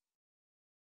blue.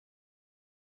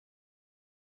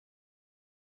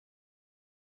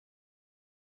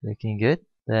 Looking good.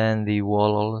 Then the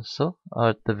wall also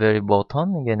at the very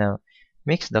bottom. I'm gonna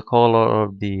mix the color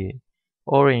of the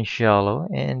orange yellow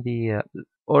and the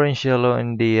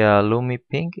Lumi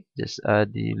pink. Just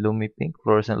add the Lumi pink,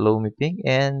 fluorescent Lumi pink,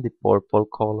 and the purple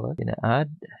color. Gonna add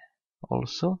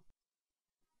also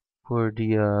for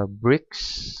the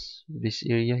bricks. This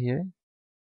area here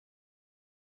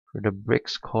for the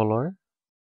bricks color.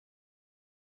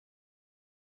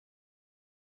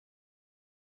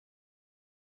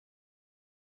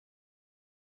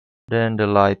 Then the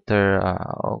lighter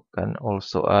can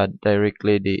also add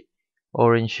directly the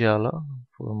orange yellow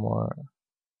for more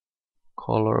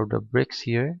color of the bricks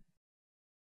here.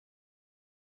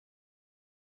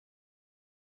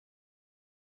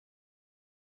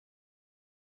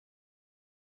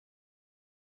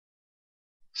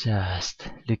 Just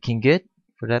looking good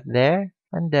for that there.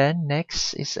 And then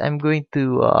next is I'm going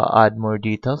to add more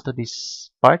detail to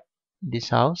this part, this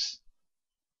house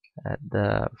at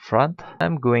the front.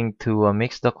 I'm going to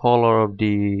mix the color of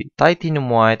the titanium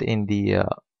white in the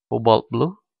cobalt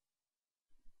blue.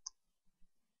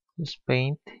 Just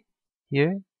paint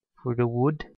here for the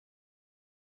wood.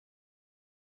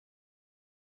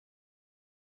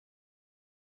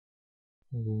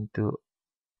 I'm going to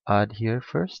add here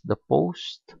first the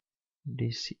post,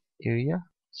 this area,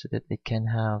 so that they can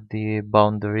have the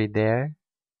boundary there.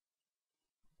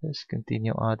 Let's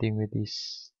continue adding with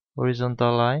this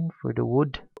horizontal line for the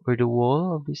wood or the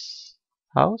wall of this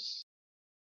house.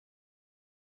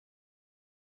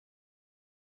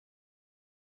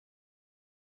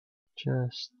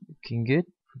 Just looking good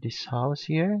for this house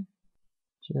here.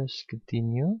 Just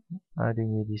continue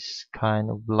adding with this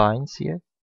kind of lines here.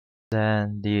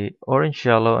 Then the orange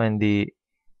yellow and the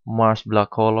Mars black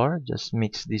color. Just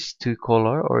mix these two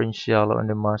color, orange yellow and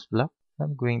the Mars black.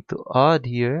 I'm going to add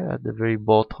here at the very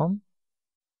bottom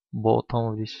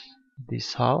of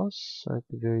this house at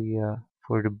the very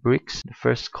for the bricks, the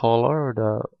first color or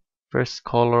the first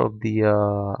color of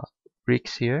the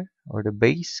bricks here or the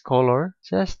base color.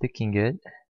 Just looking good.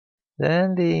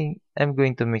 Then I'm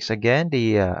going to mix again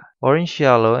the orange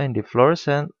yellow and the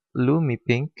fluorescent Lumi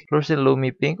pink,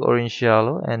 orange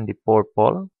yellow and the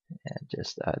purple, and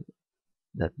just add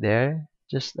that there.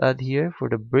 Just add here for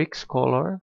the bricks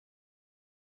color.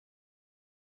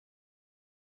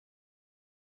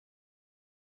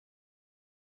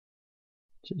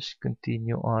 Just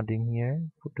continue adding here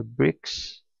for the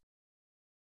bricks.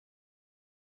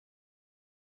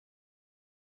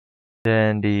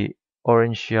 Then the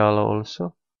orange yellow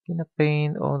also. Gonna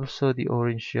paint also the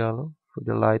orange yellow for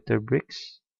the lighter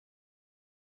bricks.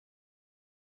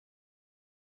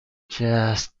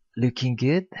 Just looking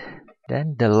good.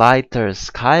 Then the lighter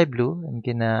sky blue. I'm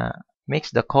gonna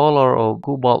mix the color of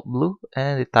cobalt blue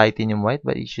and the titanium white,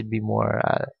 but it should be more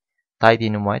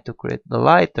titanium white to create the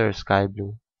lighter sky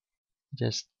blue.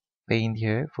 Just paint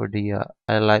here for the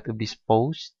highlight of this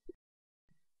post.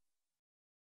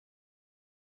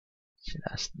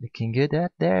 Just looking good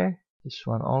at there. This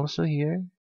one also here.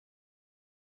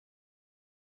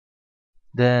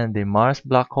 Then the Mars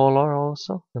black color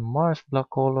also. The Mars black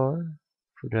color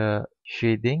for the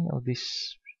shading of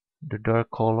this. The dark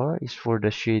color is for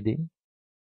the shading.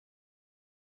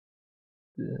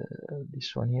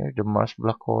 This one here, the Mars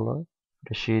black color.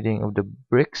 The shading of the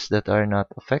bricks that are not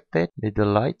affected with the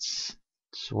lights.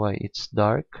 That's why it's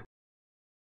dark.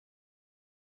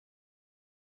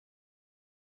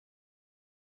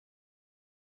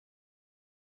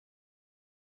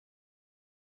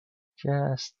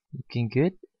 Just looking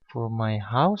good for my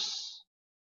house.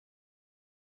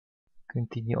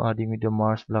 Continue adding with the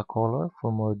Mars black color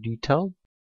for more detail.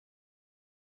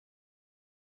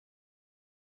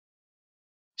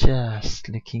 Just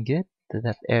looking good to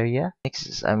that area. Next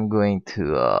is I'm going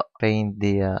to paint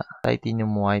the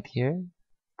titanium white here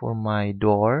for my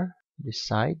door this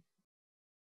side.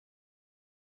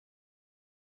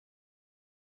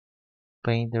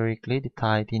 Paint directly the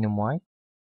titanium white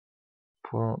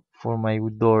for my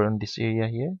door on this area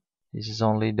here. This is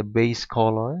only the base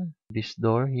color. This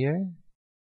door here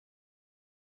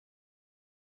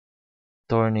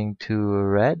turning to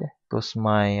red. because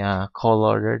my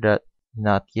color that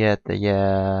not yet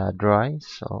dry,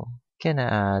 so can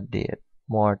add the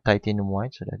more titanium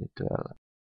white so that it will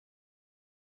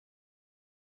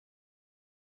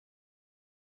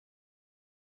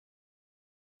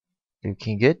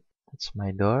looking good. That's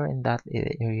my door in that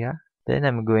area. Then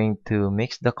I'm going to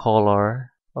mix the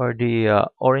color or the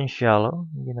orange yellow.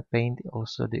 I'm gonna paint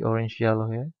also the orange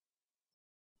yellow here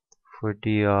for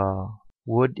the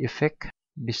wood effect.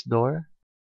 This door,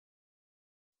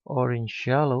 orange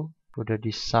yellow for the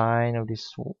design of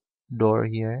this door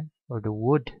here or the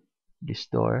wood. This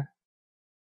door.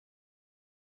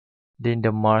 Then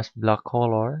the Mars black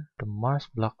color,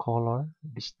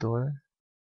 this door,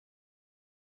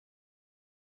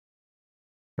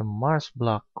 the Mars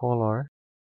black color,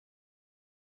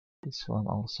 this one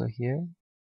also here.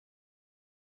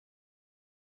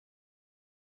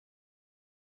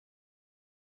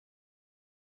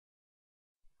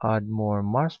 Add more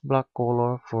Mars black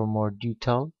color for more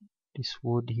detail. This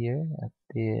wood here at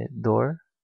the door.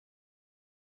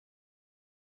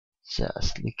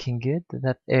 Just looking good.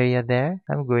 That area there.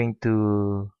 I'm going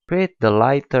to create the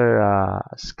lighter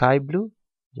sky blue.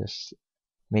 Just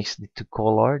mix the two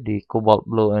color, the cobalt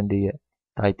blue and the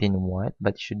titanium white,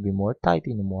 but it should be more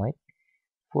titanium white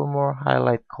for more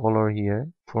highlight color here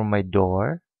for my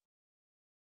door.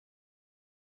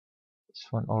 This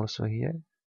one also here.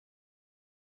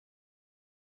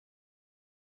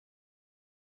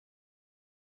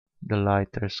 The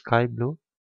lighter sky blue.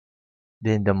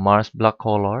 Then the Mars black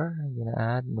color. I'm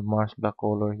gonna add the Mars black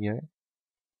color here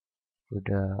for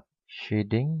the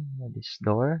shading of this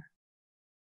door.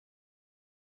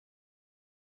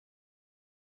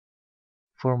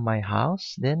 For my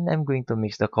house, then I'm going to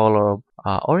mix the color of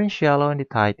orange yellow and the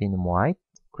titanium white.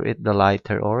 Create the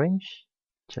lighter orange.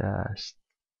 Just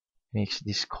mix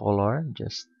this color.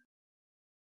 Just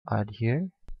add here.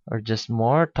 Or just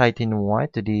more titanium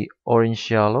white to the orange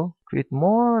yellow. Create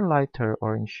more lighter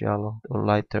orange yellow or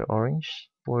lighter orange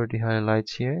for the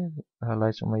highlights here.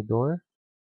 Highlights on my door.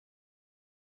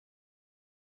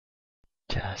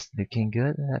 Just looking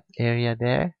good. That area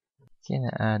there. Can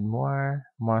add more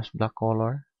Mars black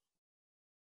color.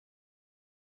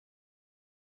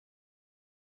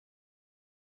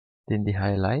 Then the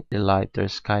highlight, the lighter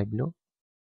sky blue.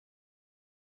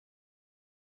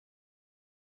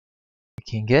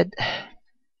 Looking good.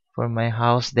 For my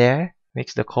house there,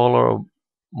 mix the color of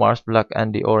Mars black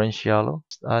and the orange yellow.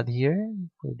 Just add here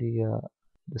for the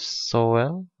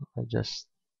soil. Just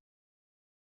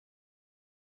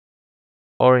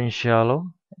orange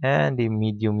yellow and the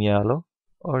medium yellow.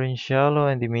 Orange yellow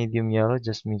and the medium yellow.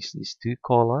 Just mix these two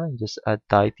color and just add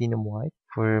titanium white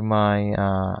for my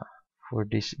for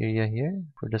this area here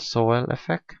for the soil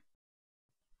effect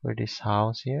for this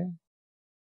house here.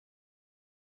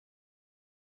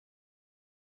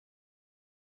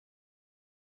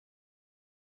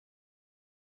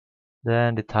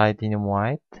 Then the titanium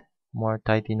white, more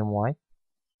titanium white,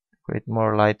 create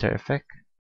more lighter effect.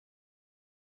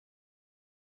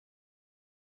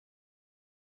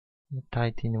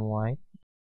 Titanium white,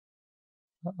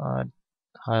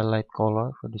 highlight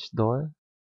color for this door.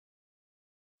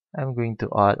 I'm going to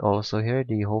add also here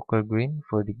the ochre green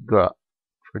for the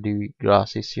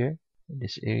grasses here in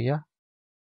this area.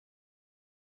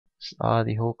 Just add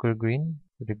the ochre green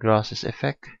for the grasses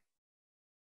effect.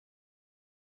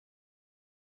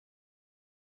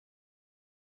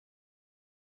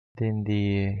 Then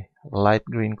the light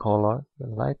green color,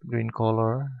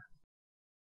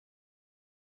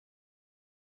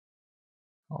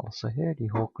 also here the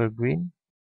ochre green,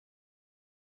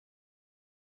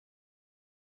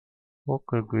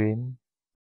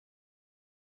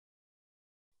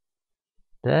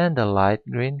 then the light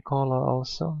green color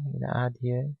also. I'm gonna add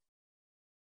here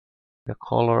the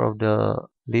color of the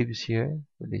leaves here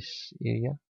for this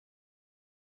area.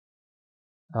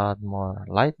 Add more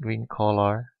light green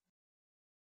color.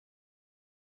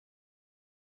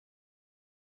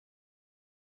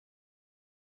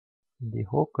 The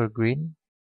ochre green.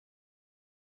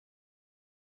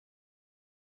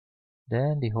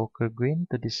 Then the ochre green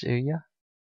to this area.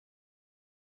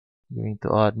 Going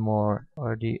to add more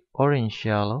or the orange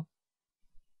yellow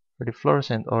for the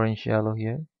fluorescent orange yellow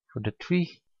here for the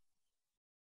tree.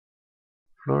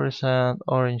 Fluorescent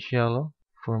orange yellow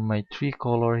for my tree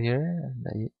color here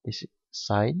and this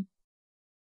side.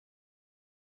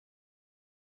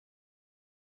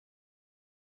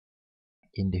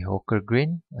 In the ochre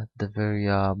green at the very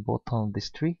bottom of this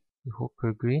tree, the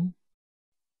ochre green.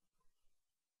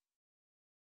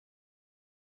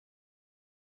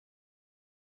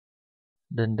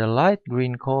 Then the light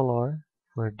green color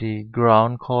for the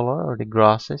ground color or the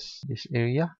grasses, this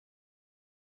area.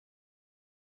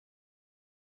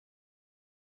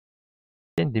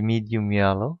 Then the medium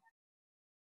yellow.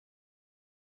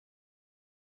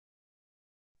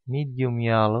 Medium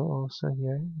yellow also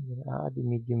here. I'm gonna add the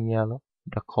medium yellow.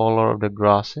 The color of the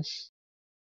grasses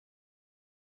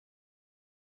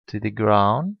to the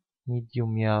ground.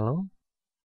 Medium yellow.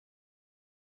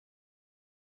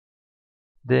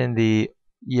 Then the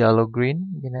yellow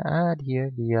green. I'm gonna add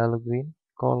here the yellow green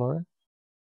color.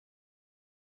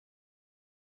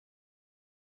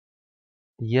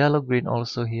 The yellow green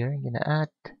also here. I'm gonna add.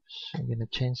 So I'm gonna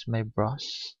change my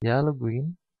brush. Yellow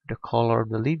green. The color of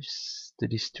the leaves to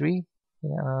this tree.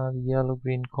 The yellow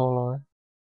green color.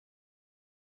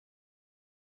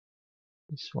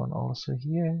 This one also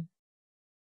here.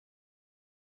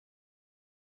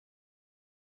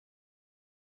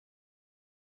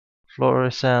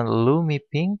 Fluorescent Lumi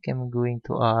pink. I'm going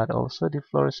to add also the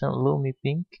fluorescent Lumi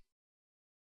pink.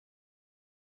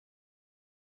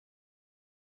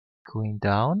 Going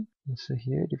down. Also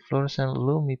here the fluorescent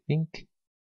Lumi pink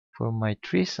for my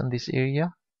trees on this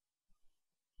area.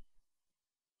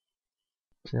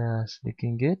 Just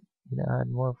looking good. Gonna add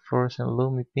more fluorescent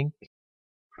Lumi pink.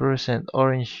 Fluorescent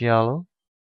orange yellow.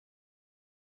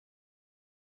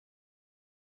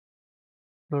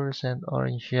 Fluorescent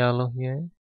orange yellow here.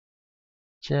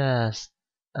 Just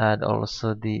add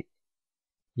also the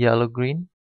yellow green.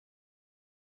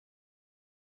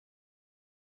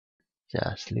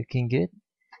 Just looking good.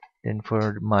 Then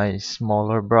for my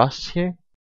smaller brush here,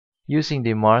 using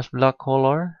the Mars black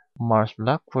color, Mars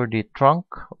black for the trunk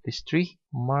of this tree,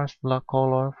 Mars black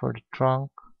color for the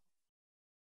trunk.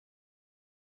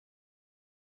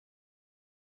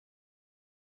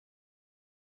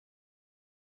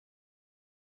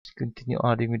 Just continue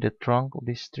adding with the trunk of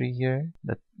this tree here,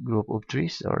 that group of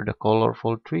trees or the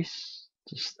colorful trees.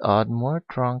 Just add more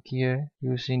trunk here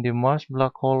using the Mars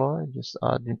black color. Just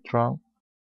add the trunk.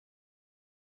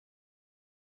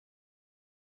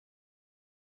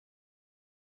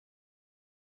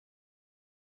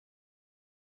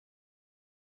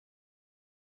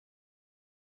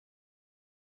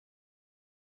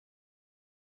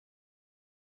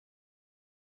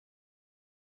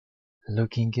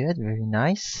 Looking good, very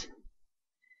nice.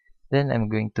 Then I'm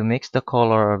going to mix the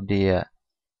color of the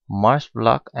Mars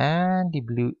black and the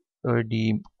blue or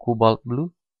the cobalt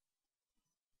blue.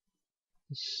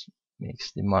 Just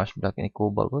mix the Mars black and the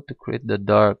cobalt blue to create the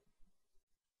dark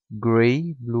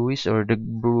gray bluish or the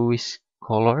bluish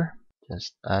color.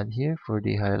 Just add here for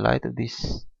the highlight of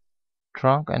this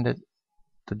trunk and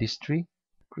to this tree.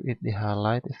 Create the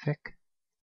highlight effect.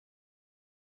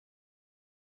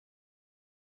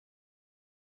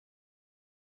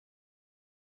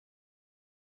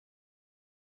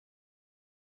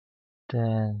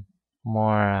 Then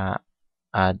more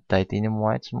add titanium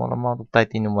white, small amount of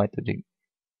titanium white to the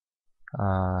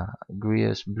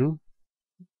grayish blue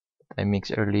that I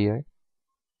mixed earlier.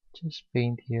 Just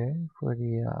paint here for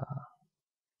the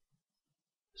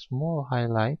small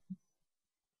highlight.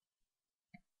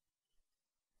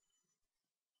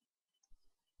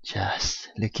 Just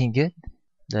looking good.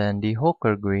 Then the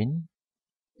ochre green.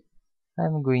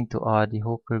 I'm going to add the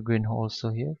ochre green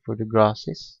also here for the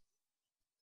grasses.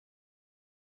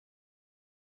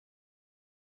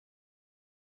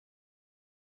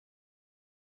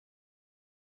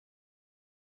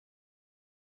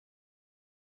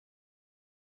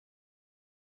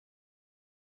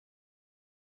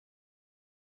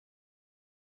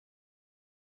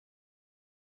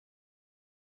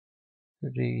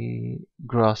 The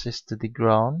grasses to the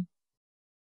ground.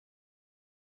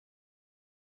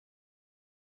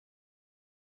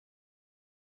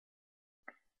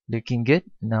 Looking good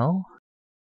now.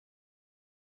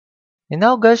 And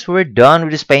now guys, we're done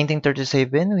with this painting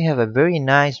 37. We have a very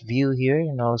nice view here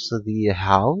and also the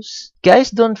house.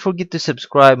 Guys, don't forget to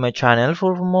subscribe my channel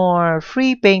for more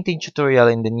free painting tutorial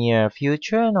in the near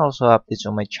future and also updates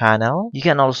on my channel. You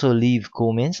can also leave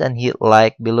comments and hit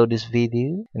like below this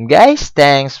video. And guys,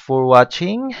 thanks for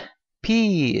watching.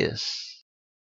 Peace.